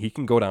blocking. He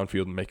can go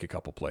downfield and make a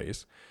couple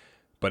plays.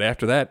 But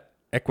after that,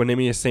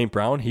 Equanimeous St.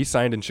 Brown, he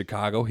signed in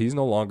Chicago. He's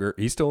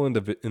still in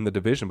the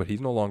division, but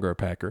he's no longer a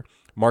Packer.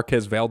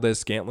 Marquez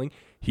Valdez-Scantling,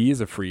 he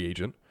is a free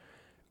agent.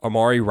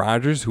 Amari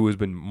Rodgers, who has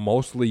been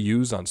mostly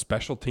used on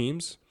special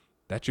teams,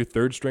 that's your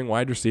third-string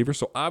wide receiver.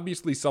 So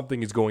obviously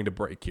something is going to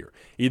break here,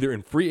 either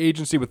in free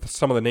agency with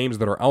some of the names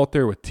that are out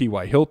there with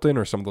T.Y. Hilton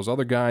or some of those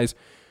other guys,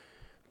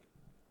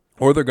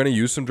 or they're going to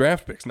use some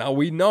draft picks. Now,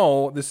 we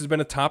know this has been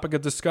a topic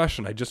of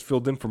discussion. I just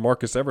filled in for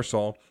Marcus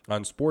Eversole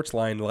on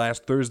Sportsline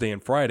last Thursday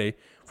and Friday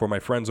for my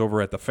friends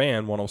over at The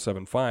Fan,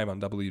 107.5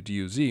 on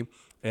WDUZ,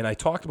 and I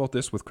talked about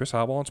this with Chris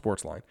Hobble on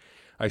Sportsline.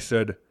 I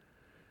said,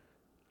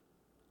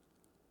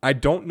 I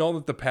don't know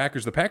that the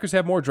Packers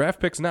have more draft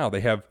picks now.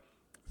 They have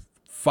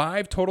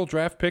 5 total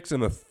draft picks in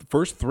the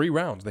first 3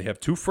 rounds. They have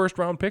 2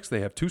 first-round picks, they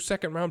have 2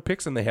 second-round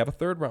picks, and they have a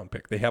third-round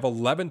pick. They have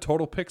 11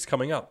 total picks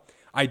coming up.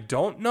 I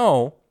don't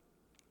know.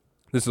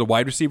 This is a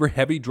wide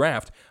receiver-heavy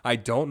draft. I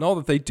don't know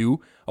that they do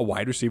a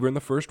wide receiver in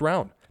the first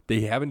round.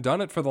 They haven't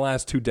done it for the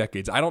last 2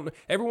 decades.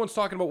 Everyone's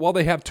talking about,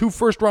 they have 2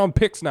 first-round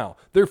picks now.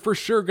 They're for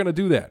sure going to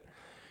do that.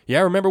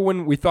 Yeah, remember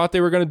when we thought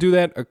they were going to do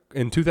that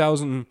in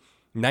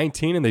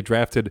 2019 and they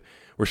drafted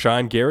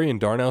Rashawn Gary and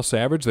Darnell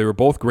Savage? They were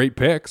both great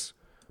picks,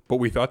 but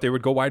we thought they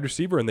would go wide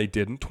receiver and they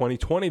didn't.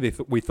 2020,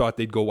 we thought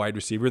they'd go wide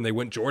receiver and they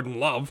went Jordan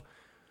Love.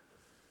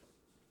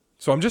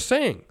 So I'm just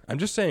saying,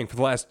 for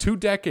the last 2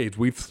 decades,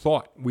 we've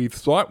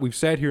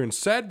sat here and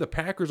said the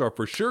Packers are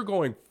for sure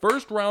going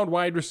first-round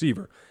wide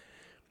receiver.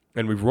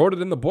 And we've wrote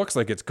it in the books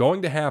like it's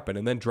going to happen.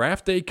 And then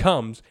draft day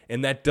comes,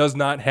 and that does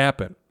not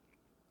happen.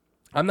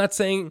 I'm not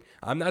saying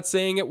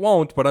it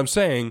won't, but I'm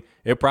saying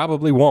it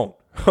probably won't,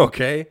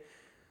 okay?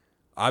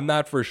 I'm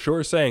not for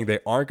sure saying they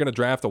aren't going to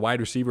draft a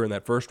wide receiver in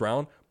that first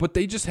round, but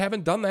they just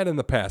haven't done that in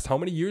the past. How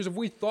many years have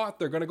we thought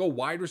they're going to go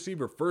wide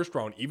receiver first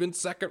round, even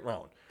second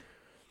round?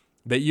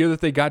 That year that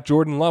they got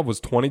Jordan Love was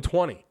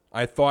 2020.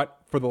 I thought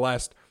for the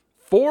last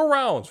 4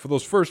 rounds, for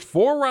those first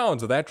 4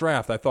 rounds of that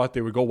draft, I thought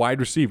they would go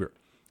wide receiver.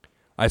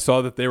 I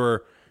saw that they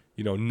were,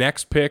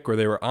 next pick or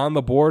they were on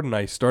the board, and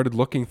I started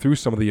looking through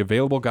some of the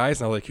available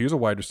guys, and I was like, here's a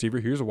wide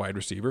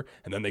receiver,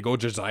 and then they go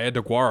Josiah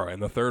DeGuara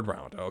in the 3rd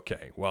round.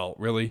 Okay, well,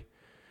 really?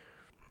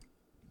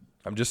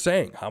 I'm just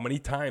saying, how many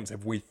times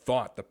have we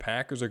thought the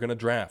Packers are going to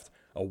draft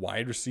a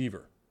wide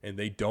receiver, and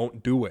they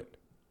don't do it?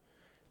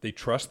 They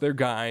trust their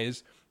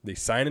guys. They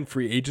sign in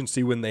free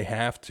agency when they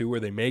have to, or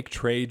they make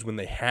trades when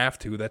they have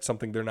to. That's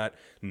something they're not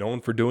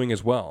known for doing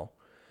as well.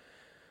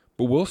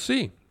 But we'll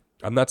see.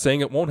 I'm not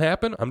saying it won't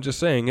happen. I'm just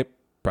saying it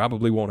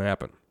probably won't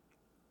happen.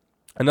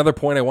 Another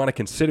point I want to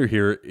consider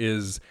here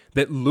is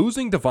that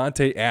losing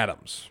Davante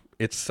Adams,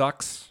 it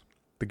sucks.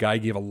 The guy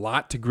gave a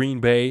lot to Green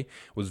Bay,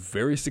 was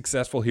very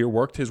successful here,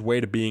 worked his way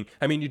to being,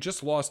 you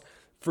just lost.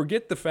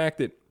 Forget the fact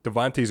that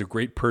Davante's a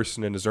great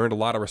person and has earned a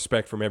lot of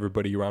respect from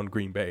everybody around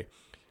Green Bay.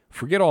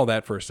 Forget all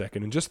that for a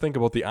second and just think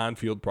about the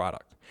on-field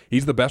product.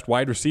 He's the best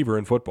wide receiver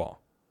in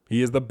football.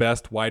 He is the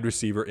best wide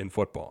receiver in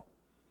football.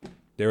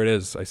 There it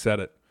is. I said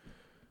it.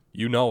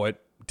 You know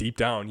it. Deep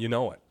down, you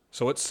know it.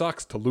 So it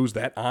sucks to lose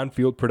that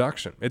on-field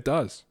production. It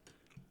does.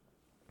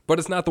 But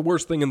it's not the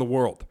worst thing in the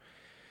world.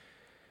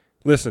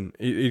 Listen,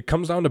 it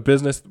comes down to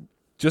business.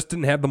 Just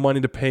didn't have the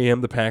money to pay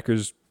him, the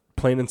Packers.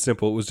 Plain and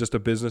simple. It was just a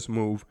business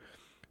move.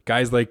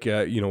 Guys like,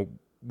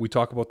 we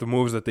talk about the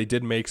moves that they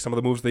did make. Some of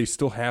the moves they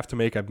still have to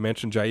make. I've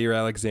mentioned Jair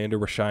Alexander.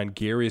 Rashawn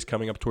Gary is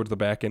coming up towards the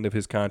back end of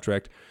his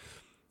contract.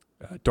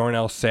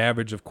 Darnell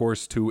Savage, of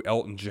course, to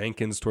Elton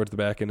Jenkins towards the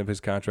back end of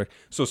his contract.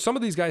 So some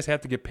of these guys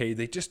have to get paid.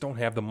 They just don't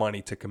have the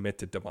money to commit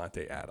to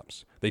Davante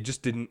Adams. They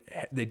just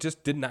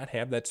did not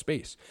have that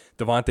space.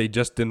 Davante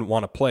just didn't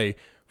want to play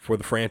for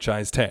the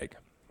franchise tag.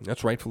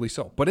 That's rightfully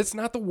so. But it's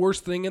not the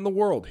worst thing in the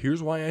world.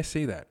 Here's why I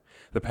say that.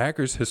 The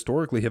Packers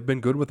historically have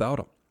been good without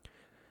him.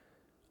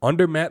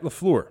 Under Matt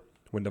LaFleur,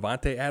 when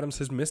Davante Adams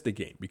has missed a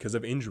game because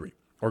of injury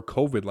or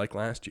COVID like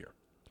last year,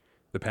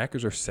 the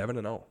Packers are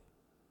 7-0.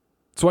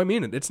 So I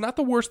mean it. It's not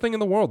the worst thing in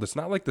the world. It's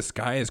not like the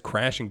sky is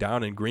crashing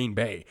down in Green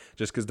Bay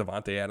just because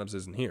Davante Adams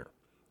isn't here.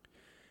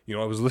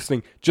 I was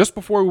listening just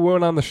before we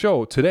went on the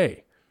show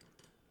today.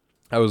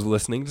 I was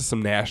listening to some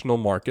national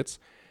markets,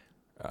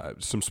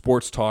 some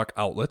sports talk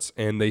outlets,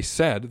 and they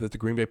said that the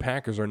Green Bay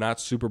Packers are not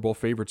Super Bowl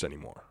favorites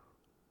anymore.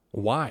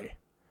 Why?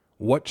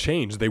 What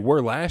changed? They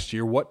were last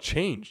year. What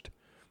changed?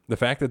 The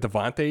fact that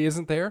Davante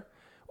isn't there?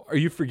 Are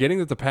you forgetting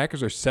that the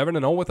Packers are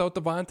 7-0 without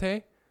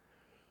Davante?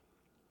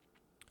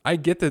 I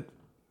get that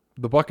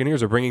the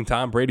Buccaneers are bringing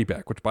Tom Brady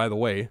back, which, by the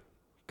way,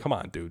 come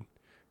on, dude.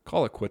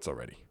 Call it quits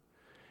already.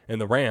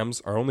 And the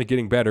Rams are only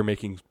getting better,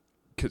 making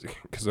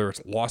because their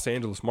Los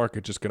Angeles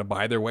market just going to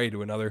buy their way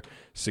to another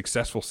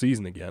successful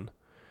season again.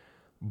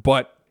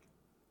 But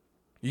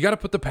you got to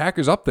put the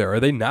Packers up there. Are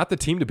they not the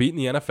team to beat in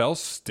the NFL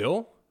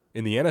still?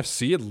 In the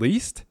NFC at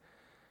least?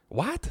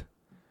 What?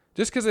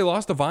 Just because they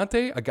lost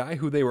Davante, a guy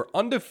who they were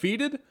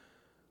undefeated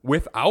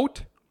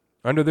without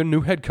under their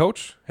new head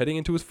coach heading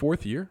into his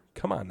 4th year?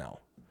 Come on now.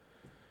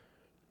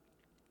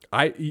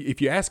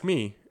 If you ask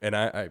me, and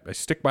I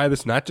stick by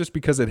this not just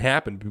because it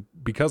happened,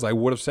 because I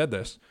would have said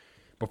this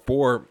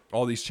before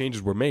all these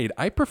changes were made,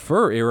 I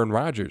prefer Aaron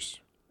Rodgers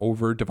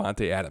over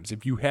Davante Adams.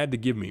 If you had to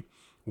give me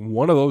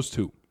one of those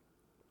two,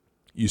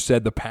 you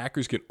said the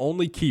Packers can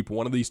only keep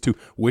one of these two,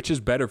 which is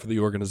better for the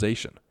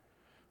organization?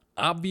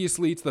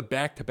 Obviously, it's the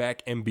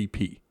back-to-back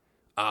MVP.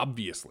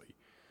 Obviously.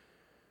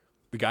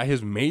 The guy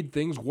has made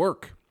things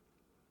work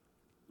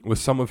with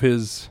some of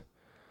his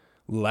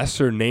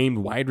lesser-named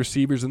wide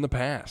receivers in the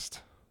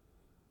past.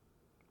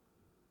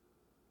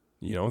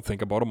 You know,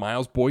 think about a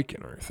Miles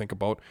Boykin, or think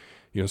about,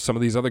 some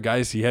of these other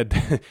guys. He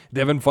had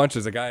Devin Funch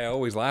is a guy I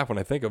always laugh when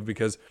I think of,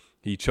 because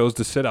he chose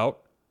to sit out,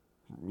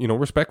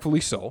 respectfully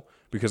so,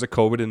 because of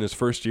COVID in his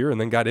first year, and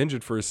then got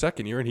injured for his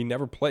second year, and he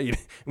never played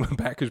when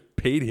Packers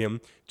paid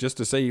him just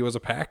to say he was a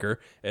Packer,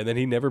 and then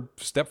he never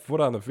stepped foot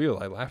on the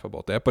field. I laugh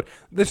about that, but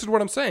this is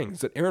what I'm saying, is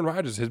that Aaron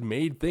Rodgers has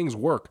made things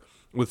work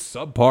with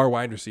subpar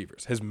wide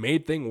receivers, has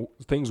made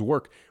things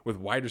work with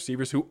wide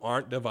receivers who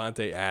aren't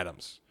Davante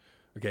Adams.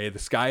 Okay, the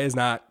sky is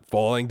not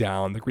falling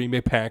down. The Green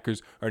Bay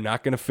Packers are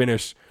not going to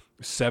finish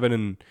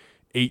 7-8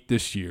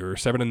 this year, or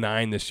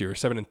 7-9 this year, or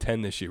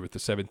 7-10 this year with the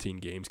 17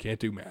 games. Can't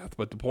do math.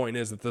 But the point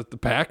is that the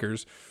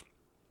Packers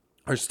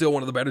are still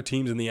one of the better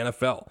teams in the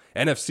NFL.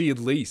 NFC at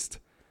least.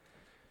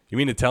 You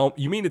mean to tell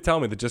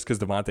me that just because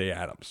Davante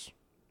Adams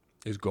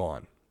is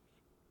gone,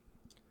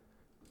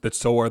 that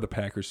so are the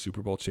Packers'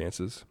 Super Bowl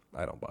chances?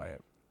 I don't buy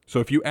it. So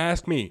if you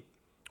ask me,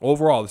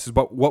 overall, this is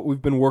about what we've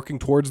been working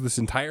towards this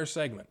entire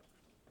segment.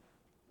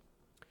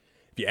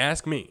 If you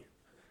ask me,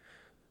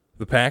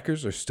 the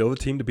Packers are still the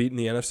team to beat in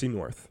the NFC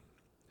North.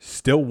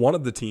 Still one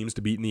of the teams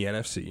to beat in the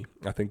NFC.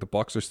 I think the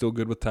Bucs are still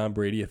good with Tom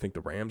Brady. I think the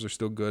Rams are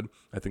still good.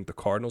 I think the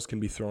Cardinals can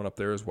be thrown up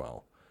there as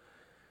well.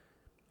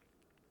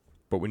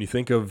 But when you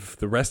think of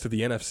the rest of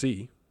the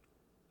NFC,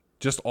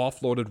 just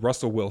offloaded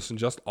Russell Wilson,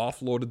 just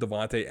offloaded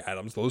Davante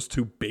Adams. Those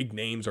two big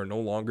names are no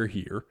longer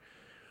here.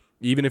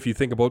 Even if you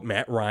think about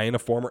Matt Ryan, a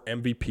former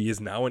MVP, is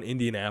now in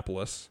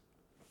Indianapolis.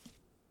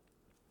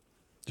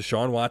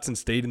 Deshaun Watson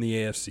stayed in the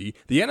AFC.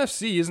 The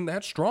NFC isn't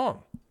that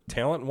strong,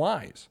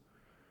 talent-wise.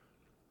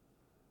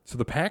 So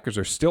the Packers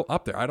are still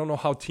up there. I don't know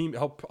how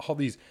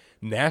these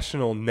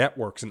national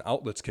networks and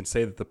outlets can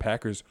say that the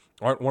Packers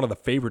aren't one of the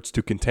favorites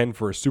to contend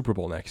for a Super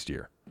Bowl next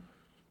year.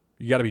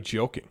 You got to be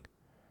joking.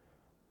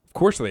 Of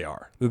course they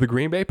are. They're the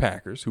Green Bay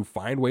Packers, who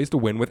find ways to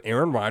win with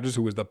Aaron Rodgers,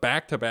 who is the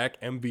back-to-back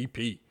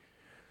MVP.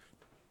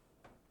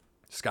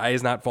 Sky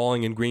is not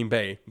falling in Green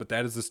Bay, but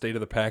that is the state of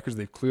the Packers.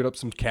 They've cleared up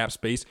some cap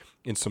space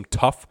in some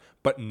tough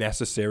but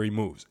necessary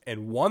moves.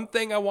 And one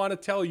thing I want to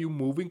tell you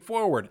moving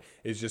forward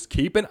is just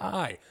keep an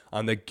eye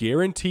on the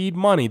guaranteed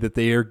money that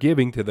they are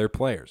giving to their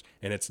players.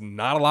 And it's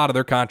not a lot of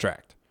their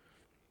contract.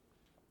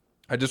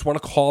 I just want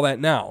to call that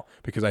now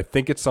because I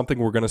think it's something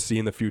we're going to see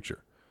in the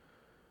future.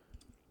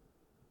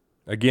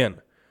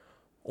 Again,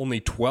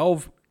 only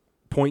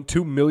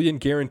 $12.2 million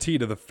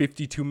guaranteed of the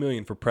 $52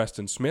 million for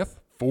Preston Smith.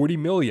 $40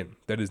 million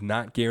that is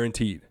not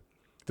guaranteed.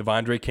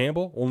 Devondre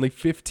Campbell, only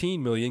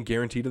 $15 million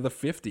guaranteed of the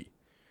 $50.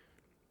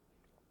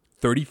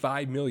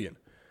 $35 million.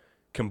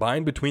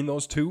 Combined between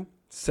those two,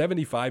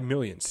 $75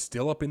 million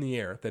still up in the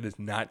air that is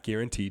not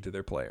guaranteed to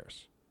their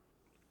players.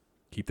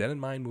 Keep that in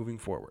mind moving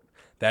forward.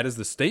 That is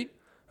the state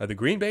of the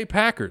Green Bay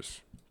Packers.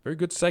 Very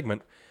good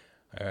segment.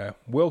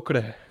 Will could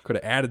have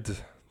added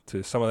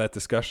to some of that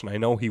discussion. I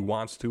know he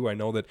wants to. I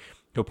know that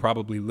he'll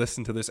probably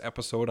listen to this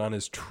episode on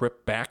his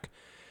trip back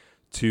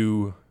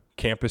to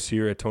campus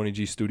here at Tony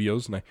G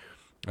Studios, and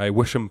I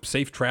wish him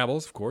safe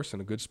travels, of course,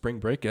 and a good spring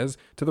break, as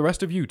to the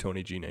rest of you,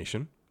 Tony G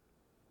Nation,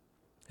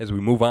 as we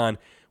move on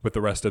with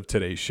the rest of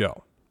today's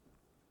show.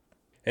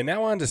 And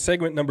now on to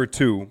segment number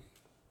 2.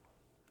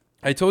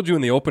 I told you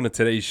in the open of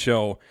today's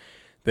show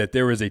that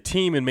there is a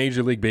team in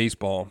Major League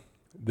Baseball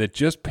that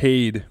just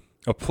paid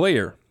a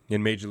player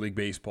in Major League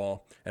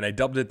Baseball, and I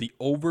dubbed it the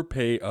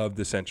overpay of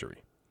the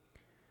century.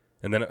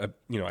 And then,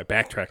 I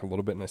backtracked a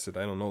little bit and I said,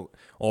 I don't know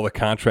all the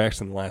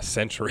contracts in the last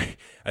century.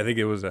 I think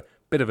it was a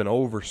bit of an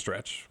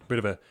overstretch, bit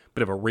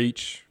of a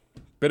reach,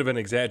 bit of an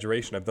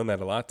exaggeration. I've done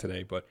that a lot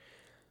today, but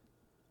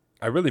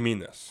I really mean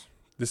this.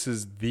 This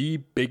is the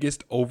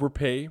biggest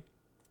overpay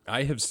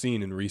I have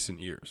seen in recent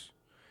years.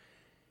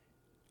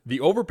 The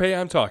overpay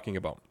I'm talking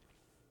about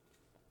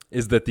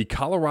is that the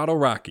Colorado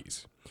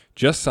Rockies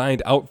just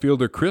signed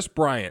outfielder Kris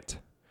Bryant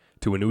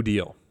to a new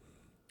deal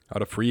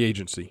out of free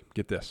agency.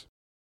 Get this.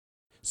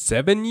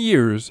 7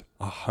 years,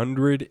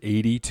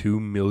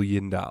 $182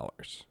 million. That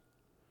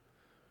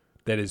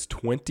is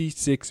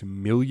 $26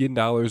 million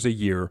a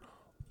year,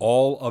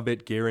 all of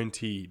it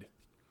guaranteed.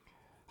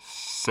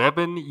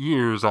 7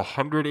 years,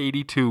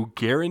 $182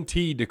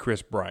 guaranteed to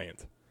Kris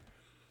Bryant.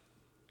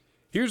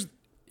 Here's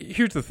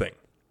the thing.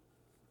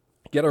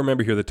 You got to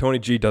remember here that Tony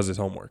G does his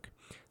homework.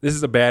 This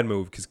is a bad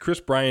move because Kris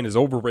Bryant is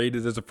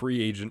overrated as a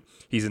free agent.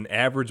 He's an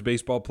average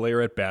baseball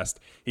player at best.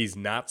 He's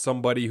not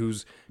somebody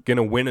who's going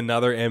to win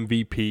another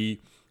MVP.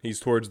 He's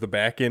towards the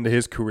back end of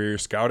his career.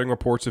 Scouting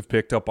reports have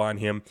picked up on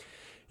him.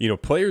 You know,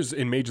 players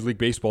in Major League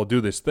Baseball do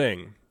this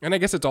thing, and I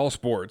guess it's all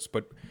sports,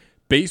 but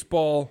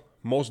baseball,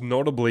 most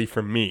notably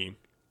for me,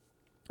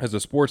 as a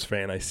sports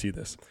fan, I see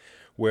this,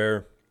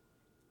 where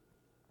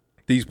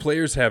these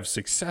players have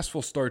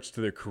successful starts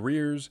to their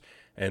careers,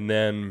 and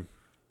then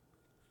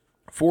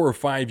 4 or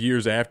 5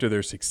 years after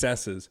their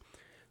successes,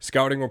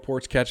 scouting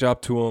reports catch up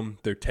to them,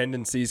 their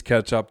tendencies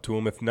catch up to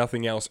them, if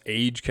nothing else,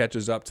 age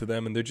catches up to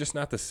them, and they're just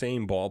not the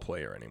same ball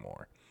player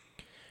anymore.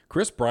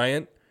 Kris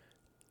Bryant,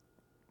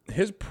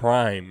 his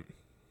prime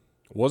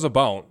was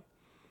about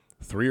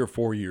 3 or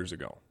 4 years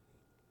ago.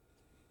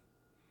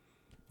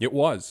 It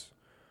was.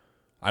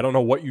 I don't know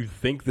what you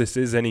think this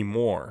is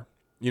anymore.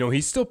 You know,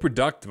 he's still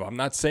productive. I'm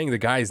not saying the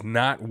guy's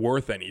not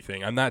worth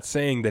anything. I'm not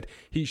saying that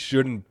he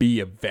shouldn't be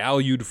a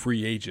valued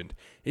free agent.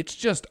 It's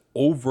just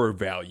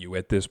overvalue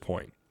at this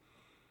point.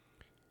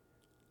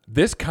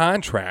 This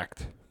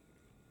contract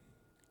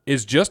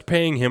is just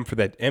paying him for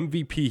that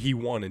MVP he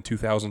won in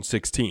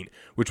 2016,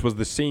 which was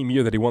the same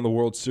year that he won the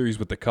World Series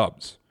with the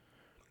Cubs.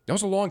 That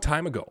was a long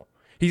time ago.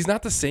 He's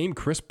not the same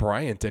Kris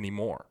Bryant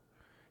anymore.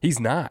 He's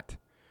not.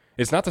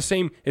 It's not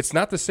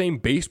the same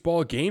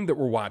baseball game that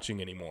we're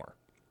watching anymore.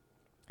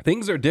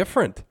 Things are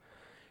different.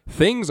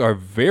 Things are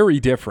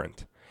very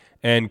different.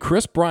 And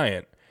Kris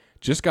Bryant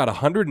just got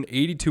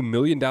 $182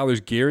 million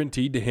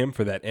guaranteed to him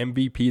for that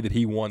MVP that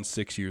he won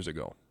 6 years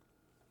ago.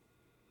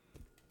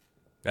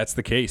 That's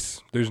the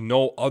case. There's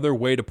no other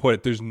way to put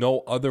it. There's no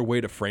other way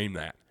to frame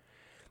that.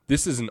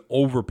 This is an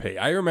overpay.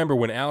 I remember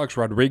when Alex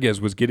Rodriguez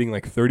was getting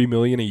like $30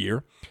 million a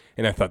year,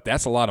 and I thought,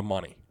 that's a lot of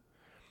money.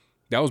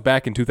 That was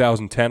back in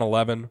 2010,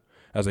 11.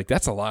 I was like,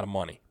 that's a lot of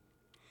money.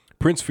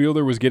 Prince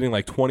Fielder was getting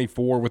like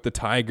 24 with the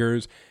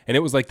Tigers, and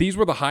it was like these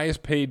were the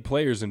highest paid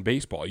players in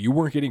baseball. You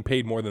weren't getting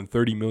paid more than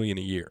 $30 million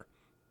a year.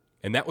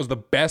 And that was the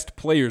best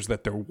players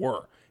that there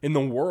were in the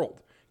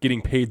world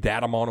getting paid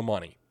that amount of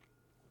money.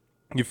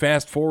 You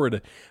fast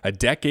forward a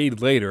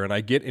decade later, and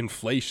I get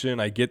inflation,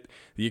 I get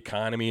the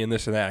economy and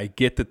this and that. I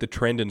get that the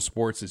trend in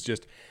sports is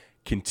just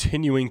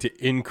continuing to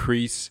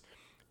increase.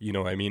 You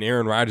know, I mean,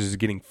 Aaron Rodgers is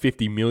getting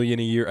 $50 million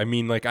a year. I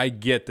mean, like, I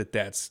get that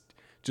that's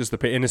just the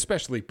pay, and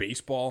especially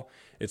baseball.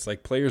 It's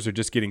like players are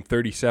just getting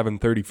 37,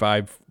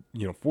 35,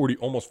 40,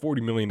 almost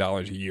 $40 million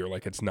a year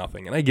like it's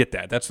nothing. And I get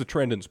that. That's the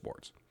trend in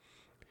sports.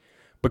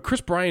 But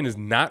Kris Bryant is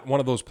not one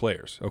of those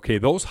players. Okay,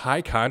 those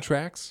high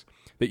contracts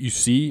that you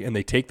see and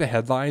they take the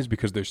headlines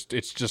because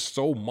it's just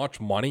so much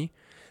money,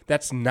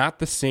 that's not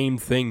the same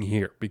thing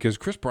here because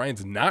Kris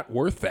Bryant's not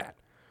worth that.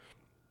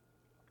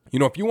 You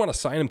know, if you want to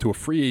sign him to a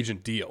free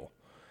agent deal,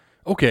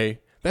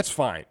 okay, that's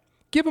fine.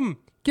 Give him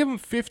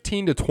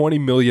 $15 to $20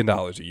 million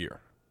a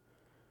year.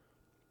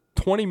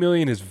 $20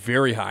 million is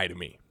very high to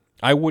me.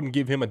 I wouldn't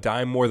give him a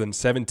dime more than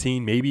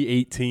 17, maybe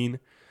 18.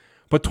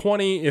 But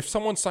 20, if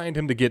someone signed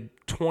him to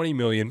get $20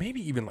 million,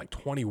 maybe even like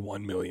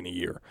 $21 million a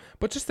year,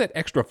 but just that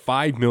extra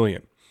 $5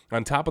 million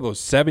on top of those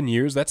 7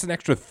 years, that's an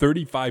extra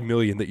 $35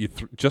 million that you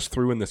just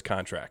threw in this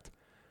contract.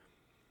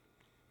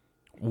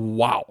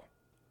 Wow.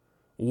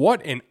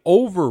 What an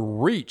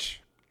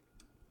overreach.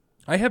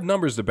 I have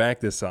numbers to back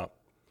this up.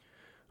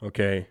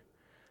 Okay.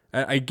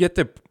 I get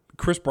that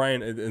Kris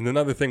Bryant, and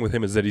another thing with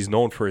him is that he's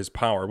known for his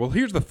power. Well,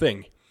 here's the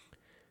thing.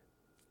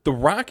 The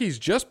Rockies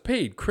just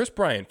paid Kris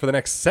Bryant for the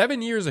next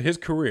 7 years of his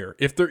career,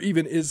 if there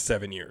even is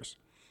 7 years.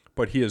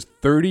 But he is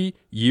 30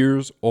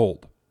 years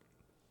old.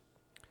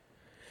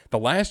 The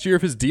last year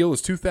of his deal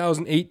is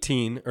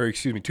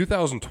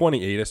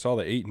 2028. I saw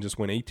the 8 and just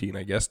went 18,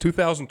 I guess.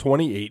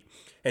 2028.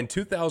 And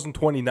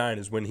 2029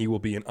 is when he will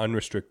be an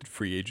unrestricted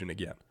free agent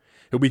again.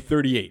 He'll be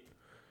 38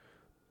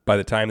 by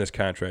the time this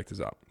contract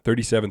is up.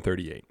 37,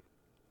 38.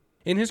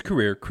 In his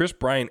career, Kris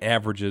Bryant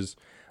averages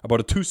about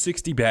a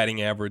 .260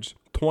 batting average,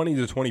 20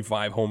 to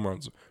 25 home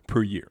runs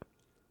per year.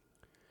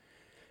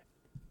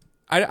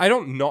 I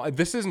don't know.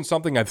 This isn't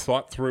something I've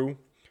thought through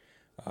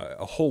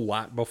a whole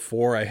lot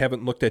before. I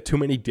haven't looked at too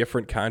many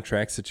different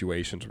contract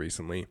situations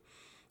recently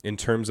in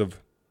terms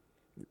of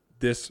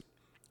this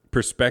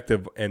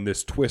perspective and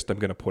this twist I'm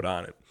going to put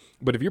on it.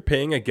 But if you're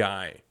paying a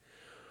guy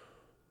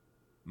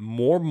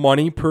more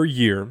money per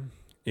year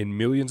in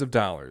millions of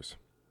dollars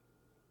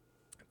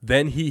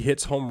than he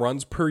hits home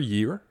runs per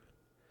year,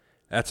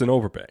 that's an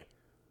overpay.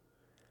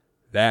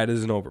 That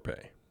is an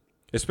overpay,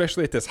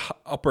 especially at this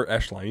upper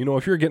echelon. You know,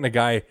 if you're getting a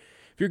guy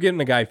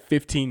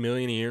 $15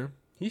 million a year,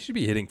 he should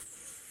be hitting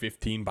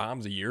 15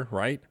 bombs a year,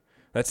 right?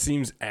 That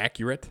seems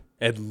accurate.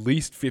 At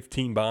least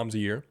 15 bombs a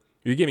year.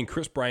 You're giving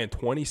Kris Bryant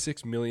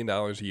 $26 million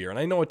a year, and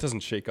I know it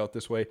doesn't shake out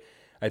this way.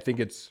 I think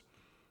it's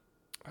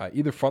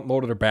either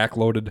front-loaded or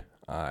back-loaded.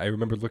 I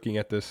remember looking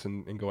at this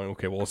and going,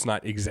 okay, well, it's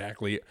not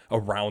exactly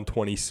around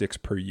 26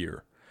 per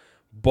year.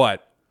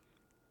 But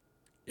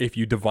if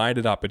you divide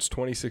it up, it's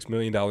 $26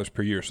 million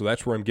per year. So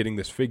that's where I'm getting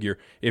this figure.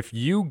 If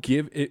you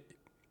give it,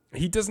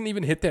 he doesn't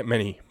even hit that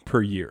many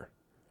per year.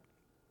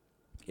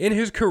 In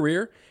his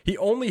career, he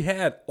only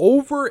had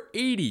over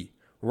 80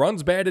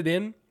 runs batted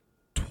in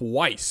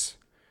twice.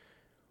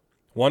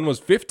 One was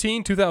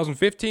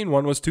 2015,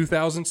 one was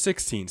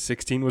 2016.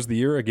 16 was the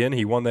year, again,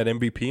 he won that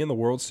MVP in the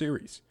World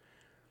Series.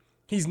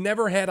 He's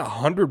never had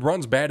 100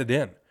 runs batted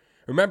in.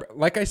 Remember,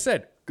 like I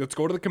said, let's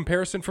go to the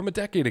comparison from a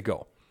decade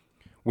ago.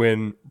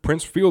 When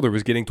Prince Fielder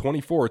was getting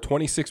 24 or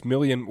 26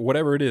 million,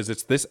 whatever it is,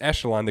 it's this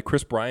echelon that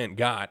Kris Bryant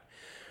got.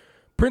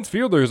 Prince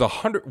Fielder is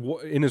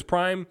 100 in his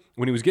prime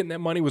when he was getting that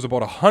money was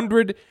about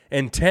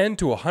 110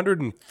 to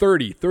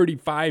 130,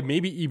 35,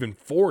 maybe even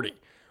 40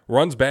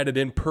 runs batted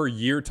in per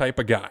year type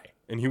of guy,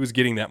 and he was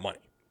getting that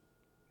money.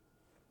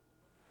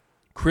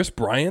 Kris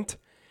Bryant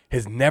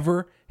has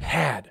never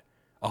had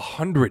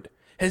 100,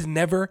 has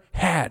never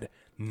had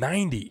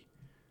 90.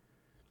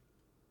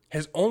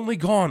 Has only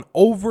gone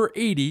over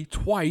 80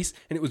 twice,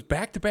 and it was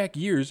back-to-back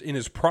years in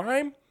his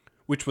prime,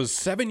 which was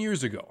 7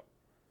 years ago.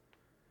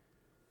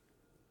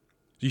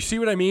 Do you see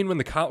what I mean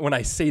when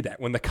I say that?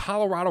 When the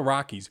Colorado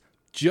Rockies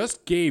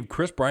just gave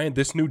Kris Bryant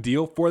this new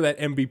deal for that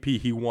MVP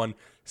he won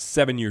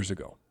 7 years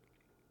ago.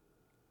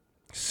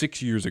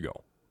 6 years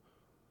ago.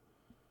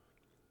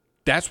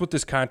 That's what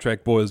this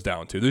contract boils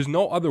down to. There's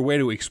no other way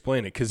to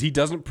explain it because he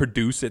doesn't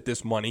produce at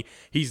this money.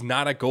 He's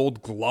not a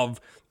Gold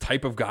Glove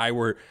type of guy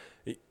where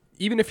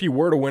even if he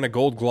were to win a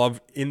Gold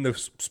Glove in the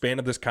span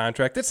of this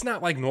contract, it's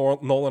not like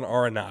Nolan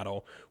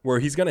Arenado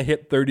where he's going to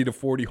hit 30 to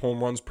 40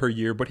 home runs per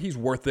year, but he's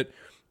worth it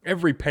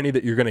every penny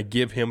that you're going to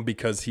give him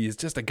because he is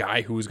just a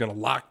guy who is going to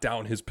lock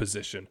down his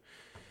position.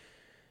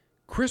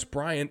 Kris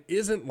Bryant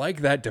isn't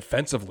like that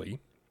defensively.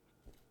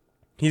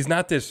 He's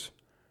not this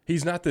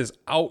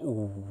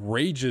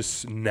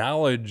outrageous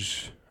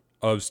knowledge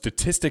of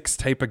statistics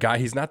type of guy.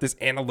 He's not this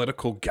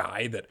analytical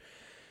guy that,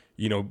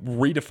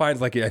 redefines,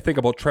 like I think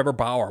about Trevor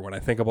Bauer when I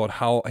think about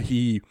how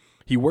he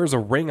wears a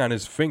ring on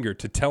his finger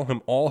to tell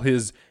him all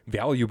his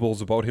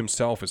valuables about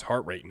himself, his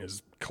heart rate and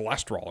his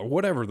cholesterol or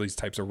whatever these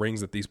types of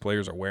rings that these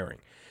players are wearing.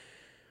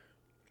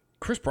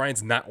 Kris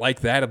Bryant's not like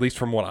that, at least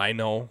from what I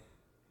know.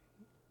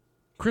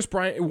 Kris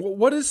Bryant,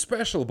 what is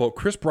special about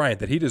Kris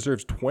Bryant that he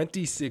deserves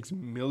 $26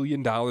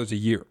 million a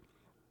year?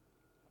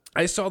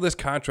 I saw this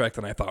contract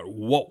and I thought,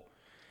 whoa,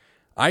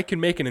 I can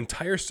make an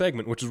entire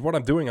segment, which is what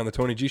I'm doing on the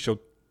Tony G Show,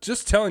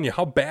 just telling you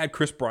how bad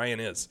Kris Bryant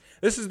is.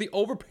 This is the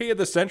overpay of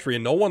the century,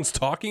 and no one's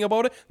talking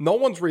about it. No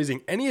one's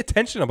raising any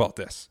attention about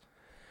this.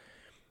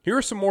 Here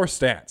are some more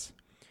stats.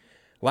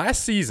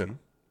 Last season,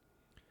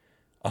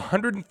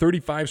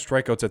 135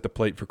 strikeouts at the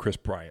plate for Kris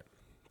Bryant.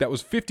 That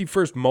was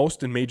 51st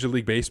most in Major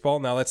League Baseball.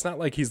 Now, that's not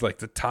like he's like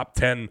the top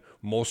 10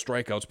 most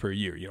strikeouts per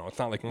year. It's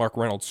not like Mark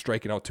Reynolds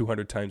striking out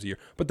 200 times a year.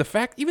 But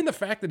even the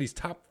fact that he's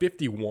top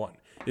 51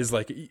 is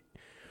like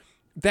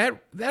that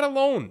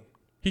alone.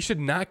 He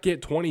should not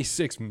get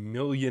 $26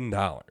 million.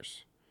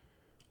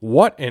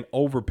 What an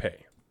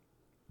overpay.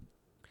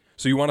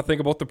 So you want to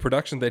think about the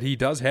production that he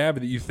does have,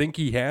 that you think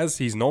he has.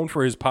 He's known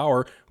for his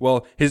power.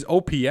 Well, his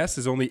OPS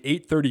is only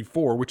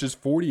 834, which is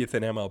 40th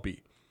in MLB.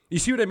 You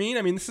see what I mean?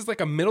 I mean, this is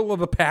like a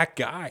middle-of-the-pack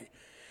guy.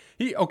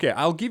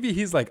 I'll give you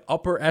he's like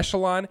upper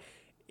echelon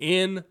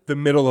in the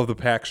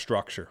middle-of-the-pack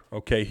structure.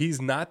 Okay,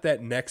 he's not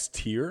that next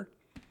tier,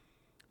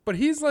 but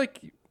he's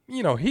like,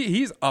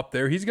 he's up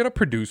there. He's going to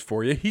produce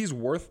for you. He's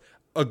worth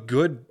a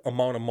good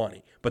amount of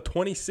money, but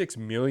 $26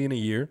 million a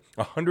year,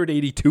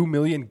 $182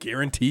 million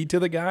guaranteed to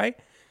the guy?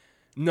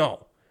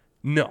 No,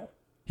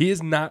 he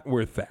is not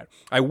worth that.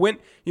 I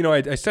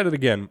said it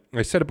again.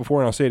 I said it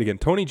before and I'll say it again.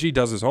 Tony G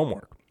does his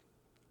homework.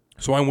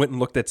 So I went and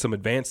looked at some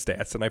advanced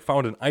stats, and I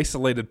found an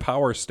isolated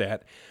power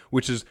stat,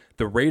 which is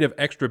the rate of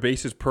extra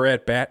bases per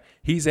at-bat.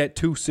 He's at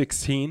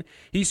 216.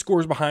 He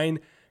scores behind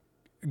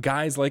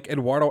guys like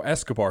Eduardo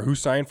Escobar, who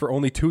signed for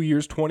only 2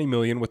 years, $20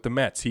 million with the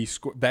Mets.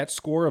 That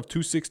score of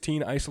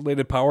 216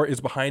 isolated power is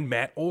behind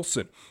Matt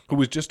Olson, who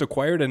was just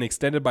acquired and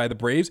extended by the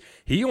Braves.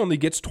 He only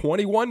gets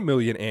 $21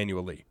 million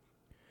annually.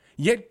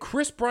 Yet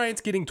Kris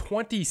Bryant's getting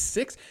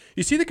 26.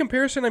 You see the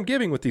comparison I'm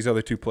giving with these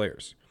other two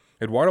players.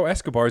 Eduardo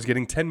Escobar is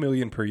getting $10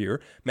 million per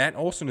year. Matt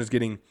Olson is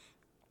getting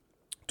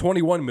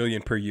 $21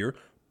 million per year.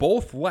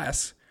 Both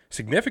less,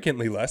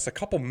 significantly less, a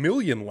couple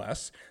million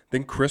less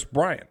than Kris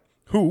Bryant,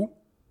 who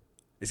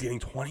is getting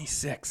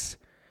 26.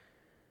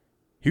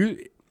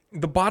 The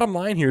bottom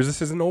line here is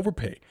this is an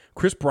overpay.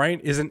 Kris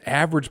Bryant is an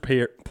average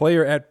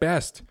player at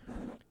best.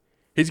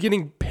 He's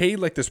getting paid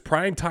like this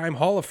primetime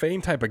Hall of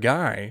Fame type of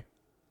guy,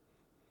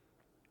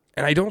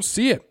 and I don't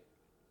see it.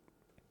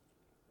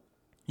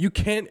 You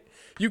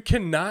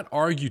cannot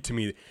argue to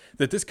me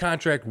that this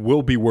contract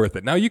will be worth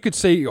it. Now, you could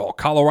say,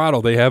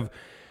 Colorado, they have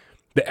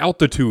the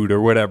altitude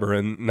or whatever,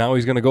 and now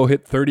he's going to go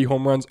hit 30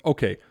 home runs.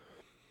 Okay.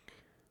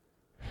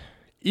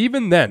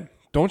 Even then,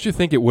 don't you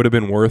think it would have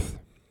been worth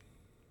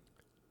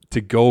to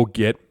go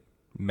get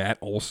Matt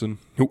Olson,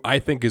 who I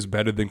think is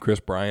better than Kris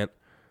Bryant?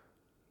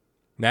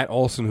 Matt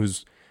Olson,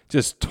 who's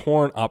just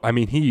torn up. I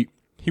mean, he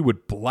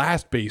would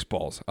blast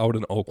baseballs out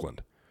in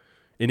Oakland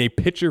in a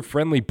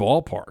pitcher-friendly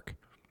ballpark.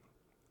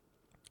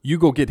 You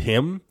go get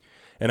him,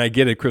 And I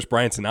get it. Chris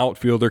Bryant's an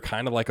outfielder,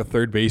 kind of like a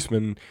third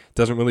baseman,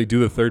 doesn't really do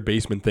the third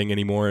baseman thing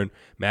anymore. And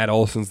Matt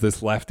Olson's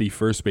this lefty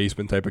first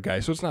baseman type of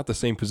guy. So it's not the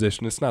same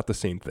position. It's not the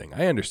same thing.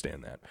 I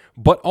understand that.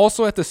 But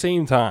also at the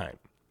same time,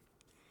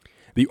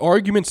 the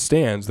argument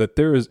stands that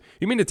there is,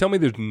 you mean to tell me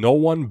there's no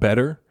one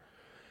better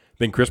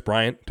than Chris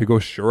Bryant to go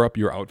shore up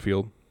your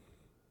outfield?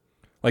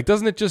 Like,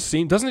 doesn't it just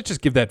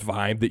give that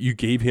vibe that you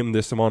gave him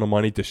this amount of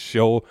money to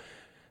show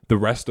the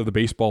rest of the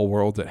baseball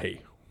world that,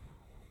 hey,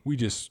 we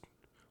just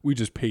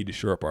paid to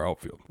shore up our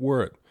outfield.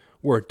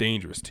 We're a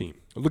dangerous team.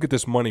 Look at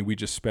this money we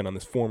just spent on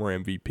this former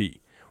MVP.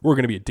 We're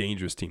going to be a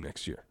dangerous team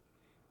next year.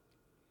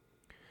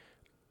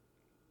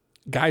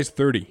 Guy's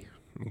 30,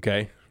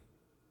 okay?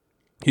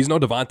 He's no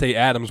Davante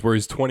Adams where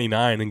he's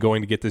 29 and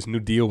going to get this new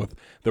deal with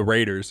the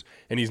Raiders.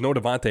 And he's no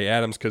Davante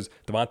Adams because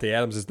Davante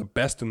Adams is the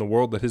best in the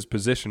world at his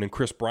position, and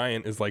Chris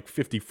Bryant is like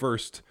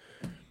 51st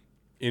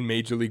in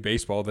Major League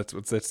Baseball. That's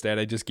what's that stat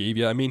I just gave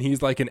you. I mean,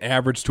 he's like an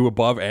average to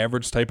above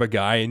average type of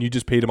guy, and you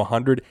just paid him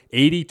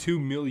 $182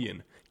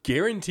 million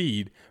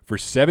guaranteed for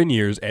 7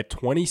 years at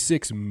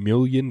 $26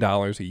 million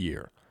a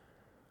year.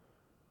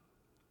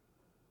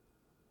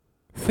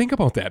 Think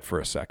about that for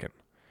a second.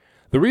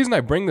 The reason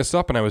I bring this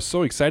up and I was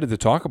so excited to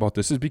talk about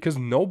this is because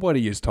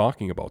nobody is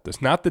talking about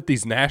this. Not that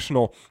these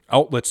national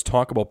outlets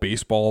talk about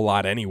baseball a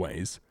lot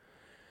anyways,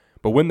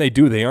 but when they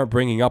do, they aren't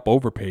bringing up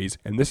overpays,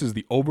 and this is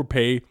the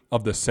overpay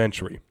of the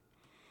century.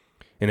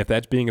 And if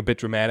that's being a bit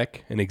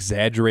dramatic and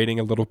exaggerating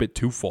a little bit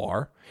too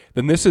far,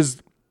 then this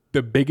is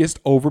the biggest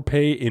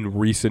overpay in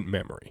recent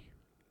memory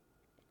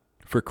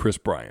for Chris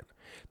Bryant.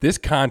 This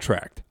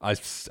contract,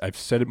 I've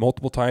said it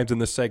multiple times in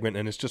this segment,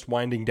 and it's just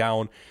winding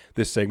down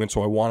this segment,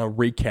 so I want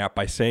to recap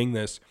by saying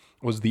this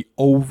was the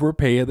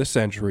overpay of the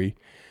century.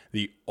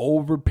 The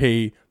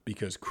overpay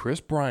because Chris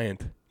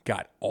Bryant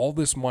got all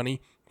this money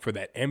for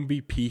that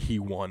MVP he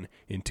won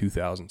in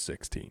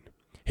 2016.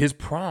 His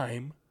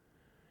prime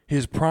was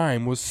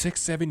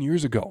 6-7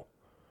 years ago.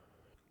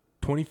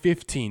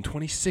 2015,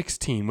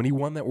 2016, when he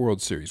won that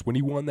World Series, when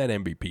he won that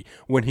MVP,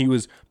 when he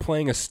was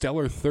playing a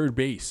stellar third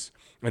base.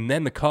 And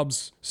then the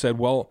Cubs said,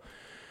 well,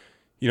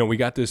 we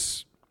got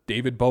this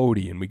David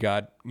Bodie and we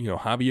got,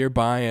 Javier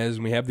Baez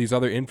and we have these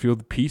other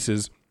infield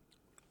pieces.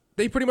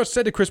 They pretty much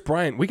said to Chris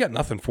Bryant, we got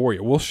nothing for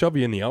you. We'll shove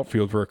you in the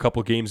outfield for a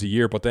couple games a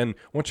year, but then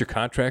once your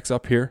contract's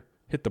up here,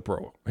 hit the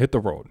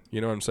road.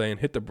 You know what I'm saying?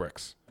 Hit the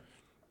bricks.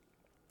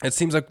 It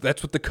seems like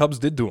that's what the Cubs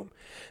did to him.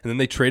 And then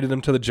they traded him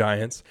to the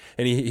Giants,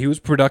 and he was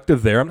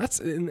productive there.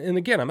 And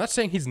again, I'm not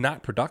saying he's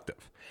not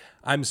productive.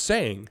 I'm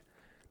saying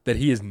that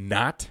he is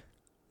not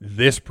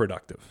this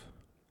productive.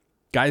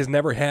 Guy's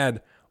never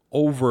had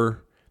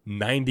over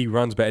 90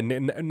 runs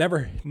batted,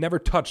 never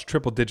touched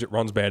triple-digit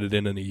runs batted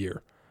in a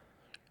year.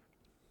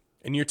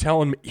 And you're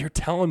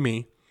telling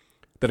me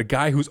that a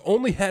guy who's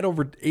only had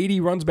over 80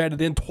 runs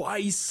batted in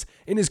twice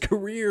in his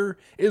career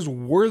is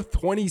worth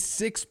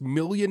 $26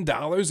 million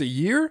a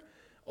year?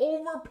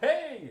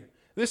 Overpay.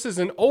 This is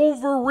an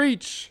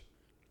overreach.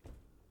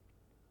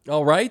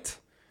 All right?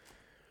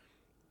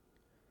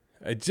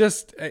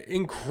 Just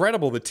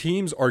incredible. The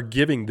teams are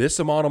giving this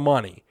amount of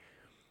money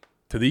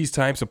to these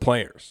types of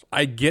players.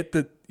 I get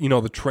that,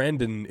 the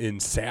trend in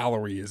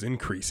salary is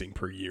increasing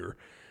per year,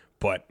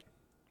 but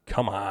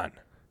come on.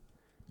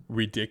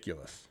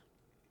 Ridiculous.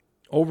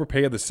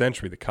 Overpay of the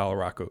century, the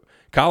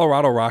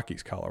Colorado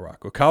Rockies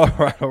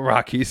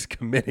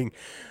committing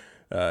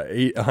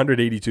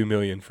 $182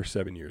 million for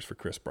 7 years for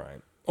Chris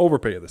Bryant.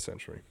 Overpay of the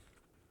century.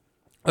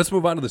 Let's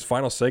move on to this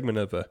final segment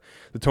of the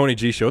Tony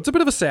G Show. It's a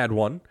bit of a sad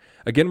one.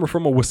 Again, we're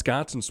from a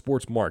Wisconsin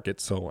sports market,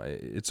 so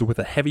it's with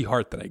a heavy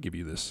heart that I give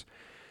you this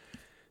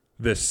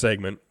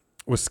segment.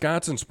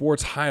 Wisconsin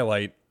sports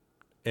highlight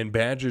and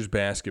Badgers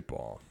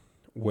basketball,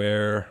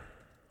 where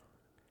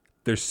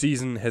their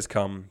season has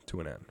come to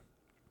an end.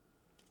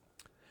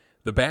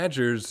 The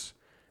Badgers,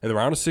 in the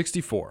round of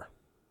 64,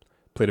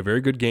 played a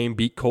very good game,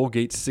 beat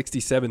Colgate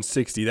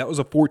 67-60. That was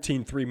a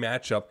 14-3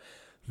 matchup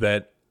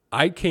that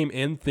I came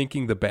in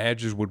thinking the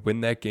Badgers would win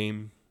that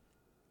game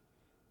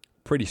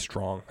pretty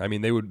strong. I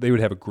mean, they would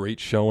have a great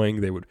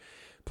showing. They would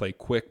play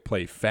quick,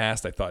 play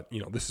fast. I thought,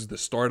 this is the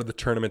start of the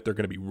tournament. They're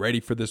going to be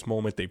ready for this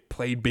moment. They've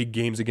played big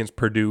games against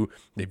Purdue.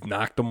 They've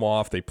knocked them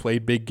off. They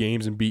played big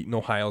games and beaten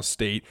Ohio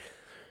State.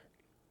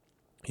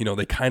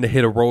 They kind of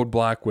hit a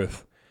roadblock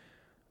with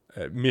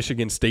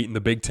Michigan State in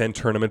the Big Ten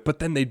tournament, but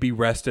then they'd be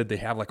rested. They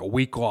have like a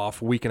week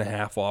and a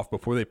half off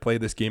before they play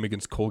this game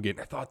against Colgate.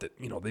 And I thought that,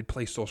 they'd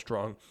play so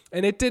strong.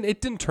 And it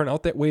didn't turn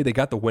out that way. They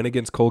got the win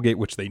against Colgate,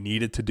 which they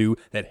needed to do.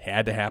 That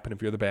had to happen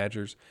if you're the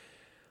Badgers.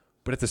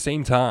 But at the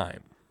same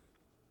time,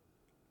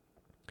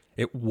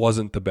 it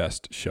wasn't the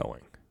best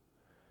showing.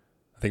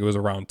 I think it was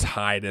around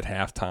tied at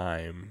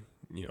halftime.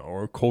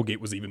 Or Colgate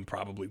was even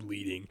probably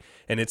leading.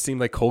 And it seemed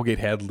like Colgate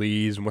had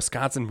leads, and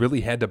Wisconsin really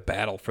had to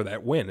battle for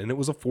that win. And it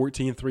was a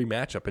 14-3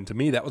 matchup. And to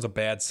me, that was a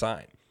bad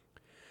sign.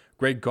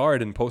 Greg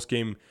Gard, in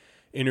post-game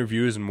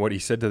interviews and what he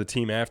said to the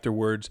team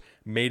afterwards,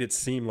 made it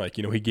seem like,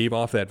 he gave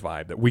off that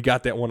vibe that we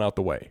got that one out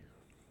the way,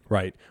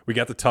 right? We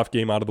got the tough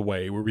game out of the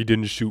way where we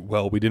didn't shoot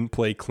well. We didn't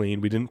play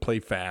clean. We didn't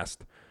play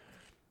fast.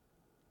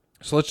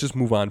 So let's just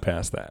move on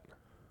past that.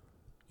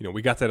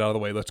 We got that out of the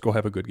way. Let's go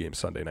have a good game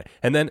Sunday night.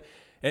 And then,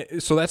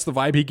 so that's the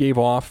vibe he gave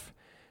off,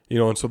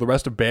 and so the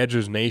rest of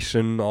Badgers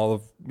Nation, all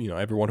of,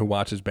 everyone who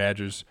watches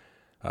Badgers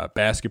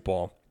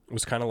basketball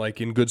was kind of like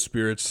in good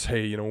spirits.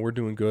 Hey, we're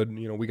doing good.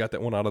 We got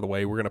that one out of the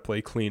way. We're going to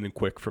play clean and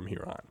quick from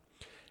here on.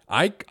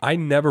 I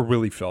never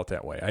really felt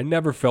that way. I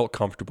never felt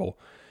comfortable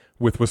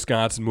with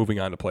Wisconsin moving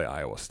on to play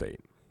Iowa State.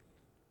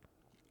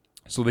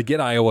 So they get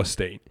Iowa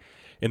State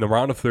in the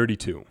round of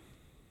 32.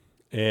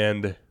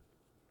 And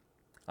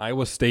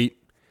Iowa State,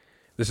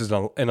 this is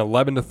an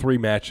 11-3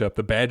 matchup.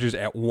 The Badgers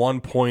at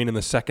one point in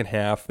the second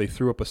half, they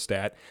threw up a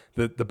stat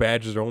that the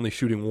Badgers are only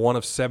shooting 1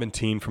 of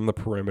 17 from the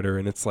perimeter.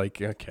 And it's like,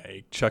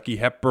 okay, Chucky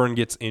Hepburn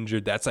gets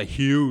injured. That's a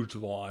huge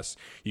loss.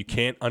 You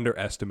can't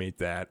underestimate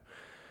that.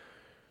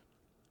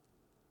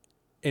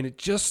 And it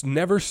just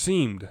never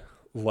seemed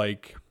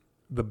like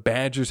the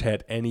Badgers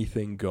had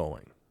anything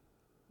going.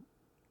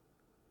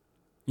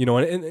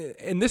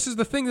 And this is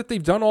the thing that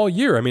they've done all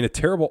year. I mean, a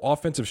terrible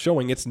offensive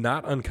showing, it's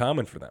not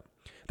uncommon for them.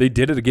 They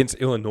did it against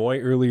Illinois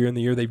earlier in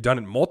the year. They've done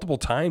it multiple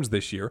times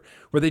this year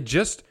where they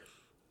just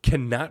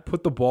cannot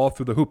put the ball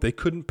through the hoop. They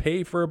couldn't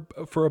pay for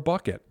a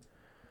bucket,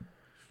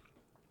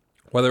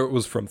 whether it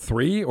was from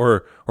 3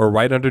 or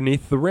right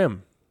underneath the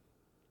rim.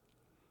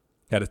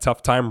 Had a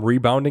tough time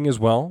rebounding as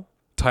well.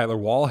 Tyler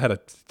Wall had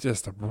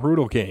just a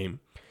brutal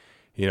game,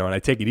 and I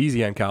take it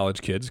easy on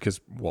college kids because,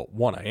 well,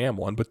 1, I am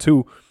one, but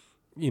 2,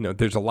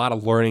 there's a lot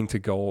of learning to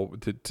go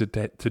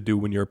to do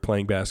when you're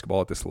playing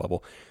basketball at this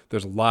level.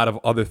 There's a lot of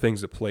other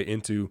things that play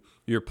into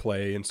your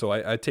play, and so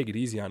I take it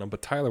easy on him.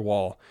 But Tyler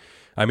Wall,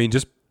 I mean,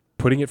 just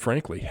putting it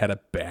frankly, had a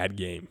bad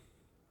game.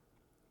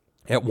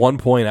 At one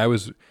point, I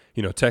was,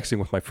 texting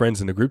with my friends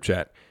in the group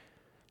chat.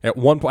 At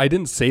one point, I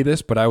didn't say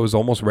this, but I was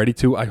almost ready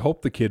to. I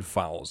hope the kid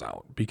fouls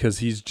out because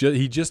he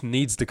just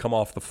needs to come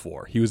off the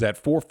floor. He was at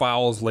 4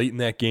 fouls late in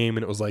that game,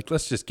 and it was like,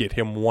 let's just get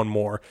him one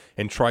more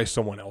and try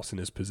someone else in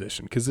his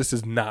position because this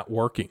is not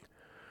working.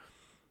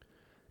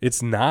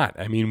 It's not.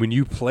 I mean, when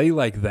you play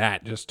like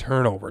that, just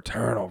turnover,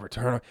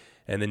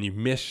 and then you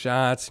miss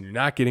shots, and you're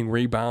not getting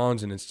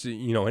rebounds, and it's,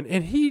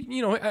 and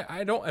he,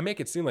 I make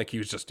it seem like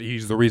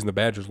he's the reason the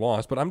Badgers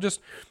lost, but I'm just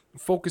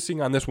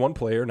focusing on this one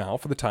player now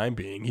for the time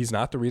being. He's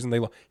not the reason they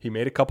lost. He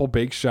made a couple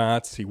big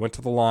shots. He went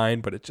to the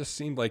line, but it just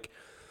seemed like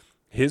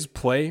his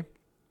play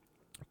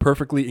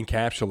perfectly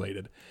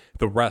encapsulated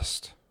the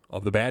rest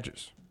of the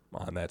Badgers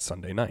on that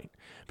Sunday night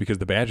because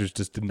the Badgers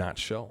just did not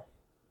show.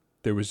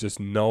 There was just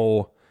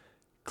no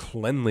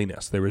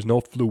cleanliness. There was no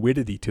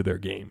fluidity to their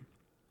game.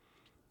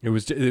 It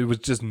was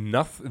just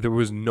nothing. There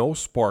was no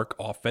spark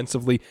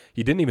offensively.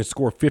 He didn't even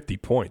score 50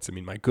 points. I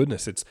mean, my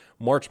goodness, it's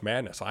March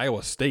Madness.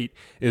 Iowa State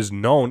is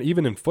known,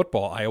 even in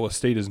football, Iowa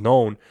State is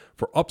known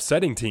for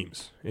upsetting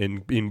teams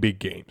in big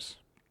games.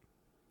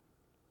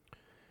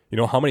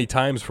 How many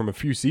times from a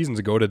few seasons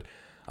ago did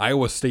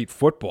Iowa State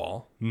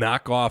football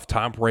knock off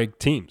top-ranked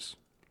teams?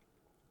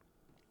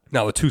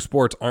 Now, the two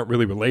sports aren't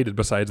really related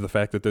besides the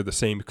fact that they're the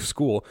same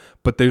school,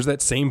 but there's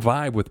that same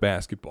vibe with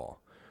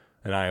basketball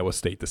and Iowa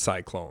State, the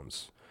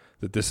Cyclones.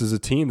 That this is a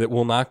team that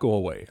will not go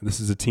away. This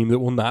is a team that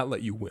will not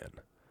let you win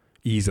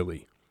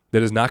easily.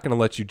 That is not going to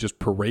let you just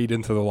parade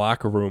into the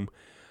locker room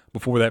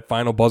before that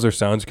final buzzer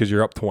sounds because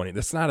you're up 20.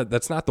 That's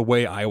not the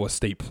way Iowa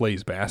State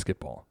plays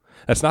basketball.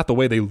 That's not the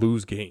way they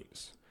lose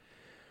games.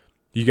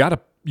 You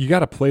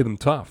gotta play them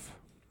tough.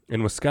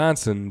 And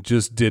Wisconsin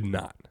just did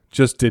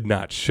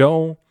not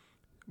show.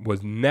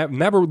 Was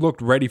never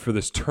looked ready for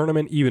this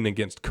tournament, even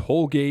against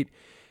Colgate,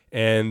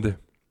 and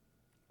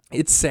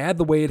it's sad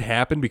the way it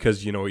happened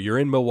because, you're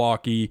in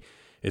Milwaukee.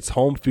 It's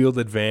home field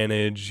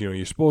advantage.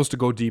 You're supposed to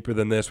go deeper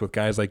than this with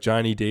guys like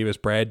Johnny Davis,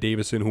 Brad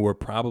Davison, who are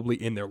probably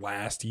in their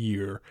last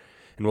year.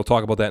 And we'll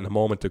talk about that in a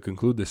moment to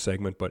conclude this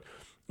segment. But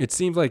it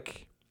seems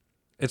like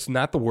it's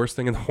not the worst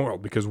thing in the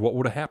world because what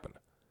would have happened?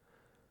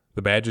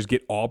 The Badgers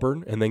get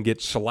Auburn and then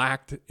get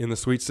shellacked in the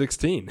Sweet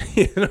 16.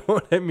 You know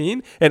what I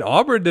mean? And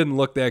Auburn didn't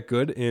look that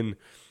good in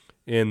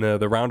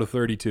the round of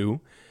 32.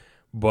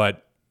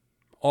 But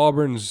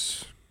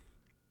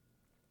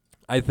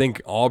I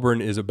think Auburn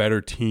is a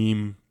better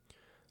team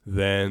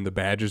than the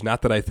Badgers.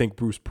 Not that I think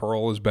Bruce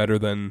Pearl is better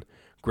than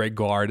Greg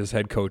Gard as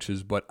head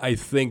coaches, but I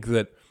think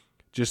that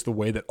just the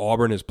way that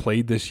Auburn has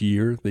played this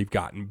year, they've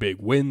gotten big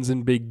wins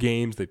in big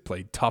games. They've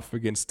played tough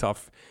against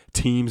tough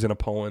teams and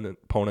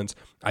opponents.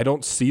 I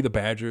don't see the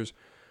Badgers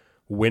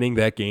winning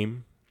that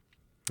game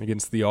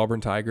against the Auburn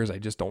Tigers. I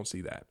just don't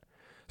see that.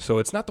 So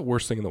it's not the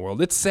worst thing in the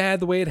world. It's sad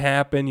the way it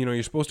happened.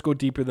 You're supposed to go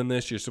deeper than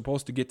this. You're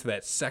supposed to get to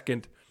that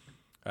second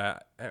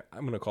I'm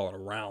going to call it a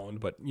round,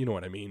 but you know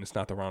what I mean. It's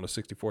not the round of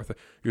 64.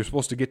 You're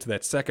supposed to get to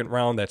that second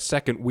round, that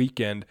second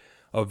weekend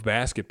of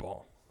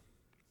basketball.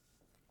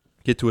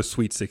 Get to a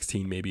Sweet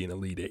 16, maybe an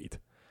Elite 8.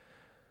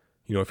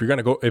 If you're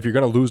going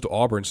to lose to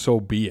Auburn, so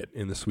be it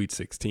in the Sweet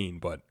 16.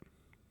 But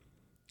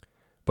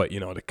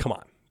come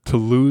on, to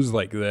lose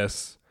like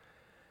this,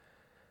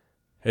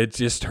 it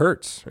just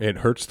hurts. It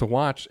hurts to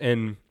watch,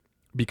 and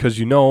because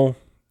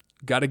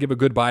got to give a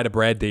goodbye to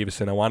Brad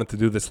Davison. I wanted to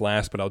do this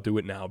last, but I'll do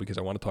it now because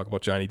I want to talk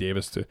about Johnny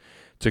Davis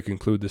to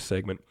conclude this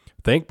segment.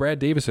 Thank Brad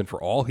Davison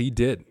for all he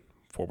did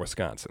for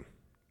Wisconsin.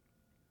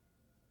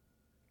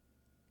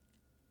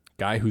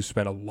 Guy who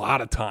spent a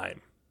lot of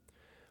time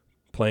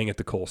playing at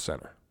the Kohl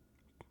Center.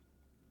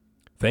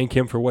 Thank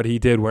him for what he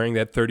did wearing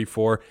that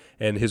 34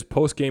 and his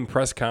post-game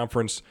press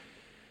conference.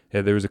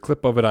 There was a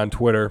clip of it on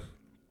Twitter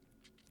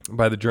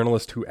by the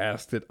journalist who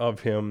asked it of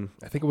him.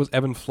 I think it was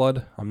Evan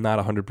Flood. I'm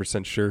not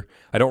 100% sure.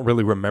 I don't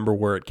really remember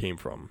where it came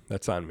from.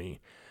 That's on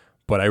me.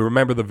 But I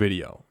remember the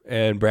video.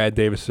 And Brad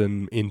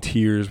Davison, in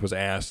tears, was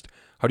asked,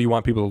 how do you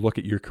want people to look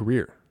at your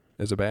career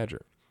as a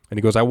Badger? And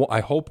he goes,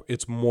 I hope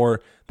it's more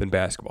than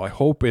basketball. I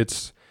hope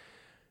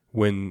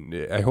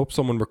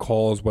someone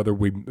recalls whether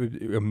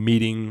a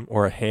meeting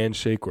or a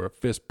handshake or a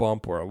fist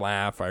bump or a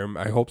laugh.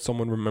 I hope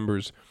someone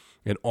remembers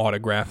an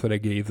autograph that I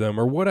gave them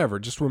or whatever.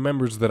 Just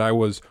remembers that I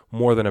was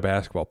more than a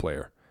basketball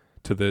player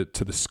to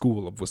the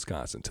school of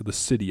Wisconsin, to the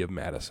city of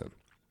Madison.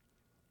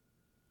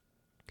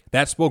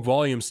 That spoke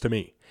volumes to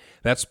me.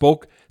 That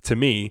spoke to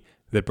me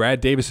that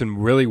Brad Davison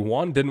really,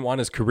 didn't want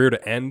his career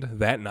to end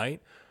that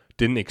night,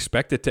 didn't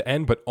expect it to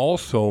end, but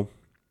also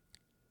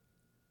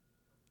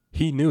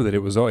he knew that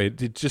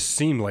it just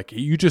seemed like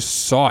you just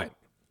saw it.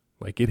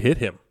 Like it hit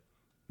him.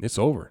 It's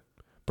over.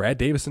 Brad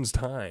Davison's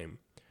time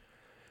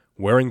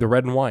wearing the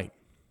red and white.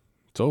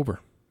 It's over.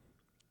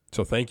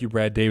 So thank you,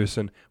 Brad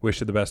Davison. Wish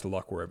you the best of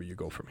luck wherever you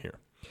go from here.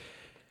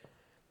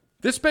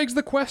 This begs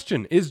the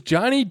question, is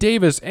Johnny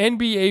Davis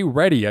NBA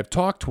ready? I've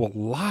talked to a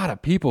lot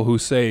of people who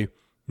say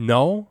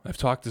no. I've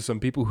talked to some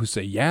people who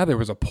say, yeah, there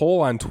was a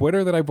poll on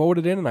Twitter that I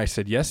voted in, and I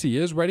said, yes, he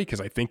is ready because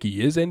I think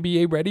he is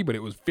NBA ready, but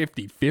it was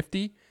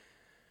 50-50.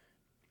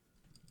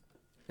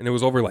 And it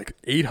was over like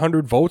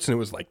 800 votes, and it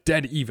was like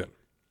dead even.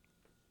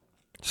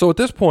 So at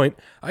this point,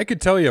 I could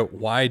tell you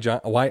why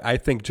I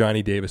think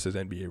Johnny Davis is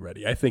NBA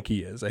ready. I think he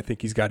is. I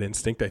think he's got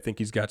instinct. I think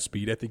he's got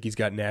speed. I think he's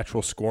got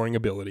natural scoring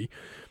ability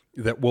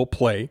that will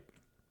play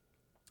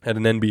at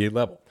an NBA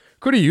level.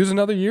 Could he use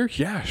another year?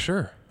 Yeah,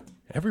 sure.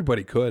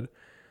 Everybody could.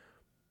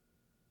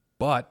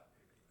 But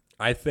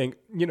I think,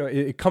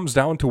 it comes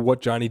down to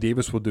what Johnny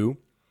Davis will do.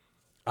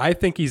 I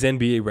think he's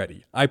NBA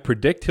ready. I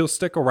predict he'll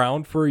stick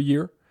around for a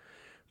year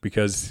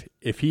because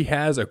if he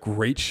has a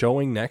great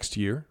showing next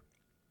year,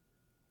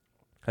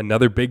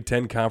 another Big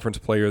Ten Conference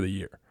Player of the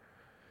Year,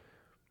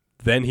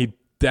 then he'd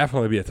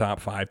definitely be a top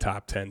 5,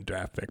 top 10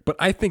 draft pick. But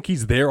I think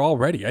he's there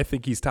already. I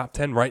think he's top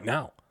 10 right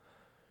now.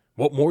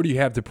 What more do you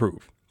have to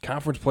prove?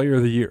 Conference Player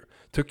of the Year.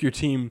 Took your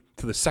team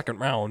to the second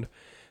round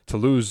to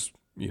lose,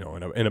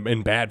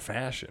 in bad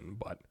fashion.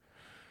 But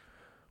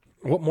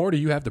what more do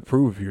you have to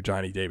prove if you're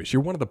Johnny Davis?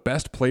 You're one of the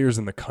best players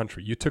in the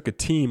country. You took a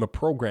team, a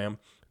program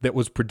that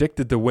was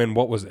predicted to win,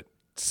 7th,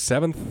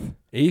 8th,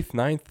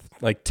 9th,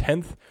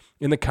 10th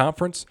in the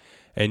conference,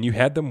 and you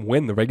had them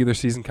win the regular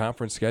season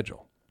conference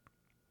schedule.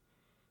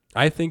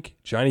 I think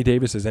Johnny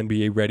Davis is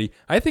NBA ready.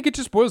 I think it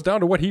just boils down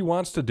to what he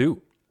wants to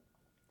do.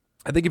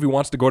 I think if he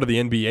wants to go to the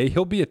NBA,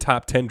 he'll be a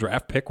top 10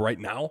 draft pick right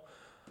now.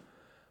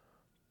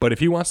 But if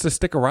he wants to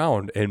stick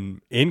around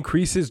and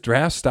increase his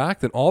draft stock,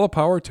 then all the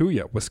power to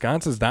you.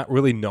 Wisconsin's not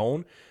really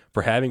known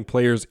for having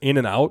players in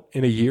and out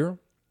in a year.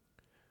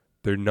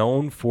 They're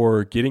known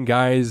for getting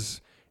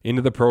guys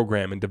into the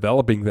program and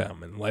developing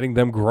them and letting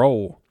them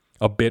grow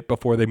a bit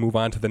before they move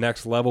on to the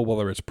next level,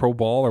 whether it's pro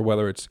ball or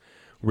whether it's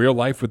real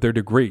life with their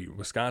degree.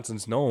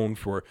 Wisconsin's known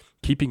for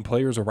keeping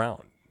players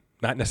around,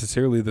 not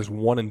necessarily this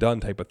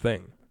one-and-done type of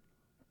thing.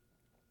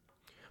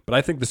 But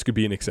I think this could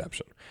be an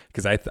exception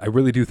because I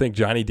really do think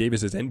Johnny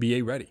Davis is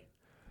NBA ready.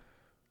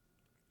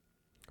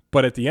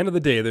 But at the end of the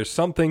day, there's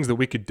some things that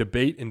we could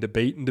debate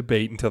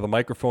until the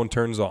microphone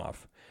turns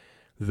off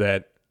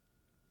that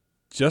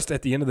just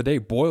at the end of the day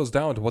boils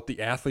down to what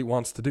the athlete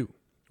wants to do.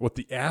 What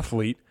the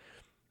athlete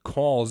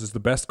calls is the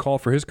best call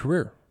for his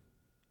career.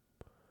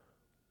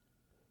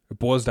 It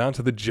boils down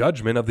to the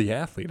judgment of the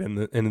athlete.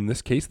 And in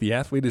this case, the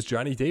athlete is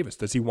Johnny Davis.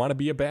 Does he want to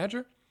be a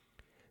Badger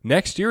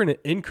next year and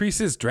it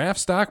increases draft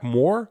stock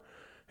more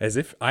as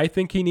if I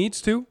think he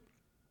needs to?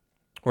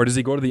 Or does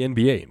he go to the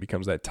NBA and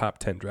becomes that top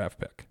 10 draft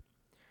pick?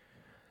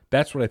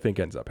 That's what I think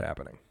ends up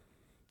happening.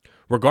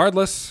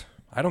 Regardless,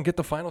 I don't get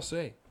the final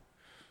say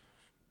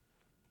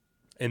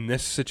in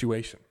this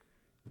situation.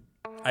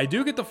 I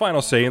do get the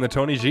final say in the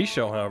Tony G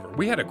Show, however.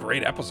 We had a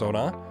great episode,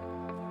 huh?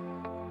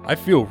 I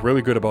feel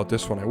really good about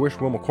this one. I wish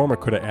Will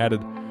McCormick could have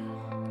added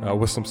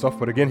with some stuff.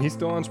 But again, he's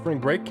still on spring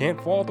break. Can't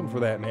fault him for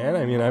that, man.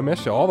 I mean, I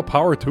miss you. All the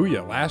power to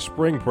you. Last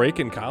spring break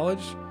in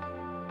college.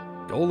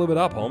 Go live it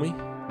up, homie.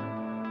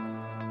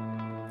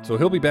 So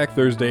he'll be back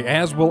Thursday,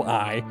 as will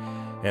I,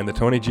 and the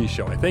Tony G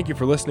Show. I thank you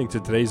for listening to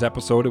today's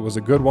episode. It was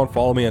a good one.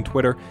 Follow me on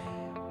Twitter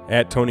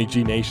at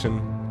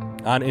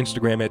TonyGNation, on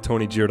Instagram at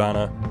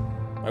TonyGiordana.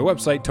 My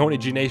website,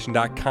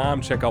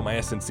 TonyGNation.com. Check out my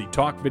SNC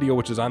Talk video,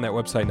 which is on that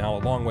website now,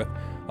 along with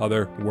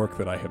other work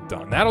that I have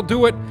done. That'll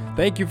do it.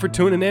 Thank you for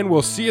tuning in.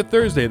 We'll see you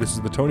Thursday. This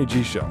is the Tony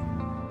G Show.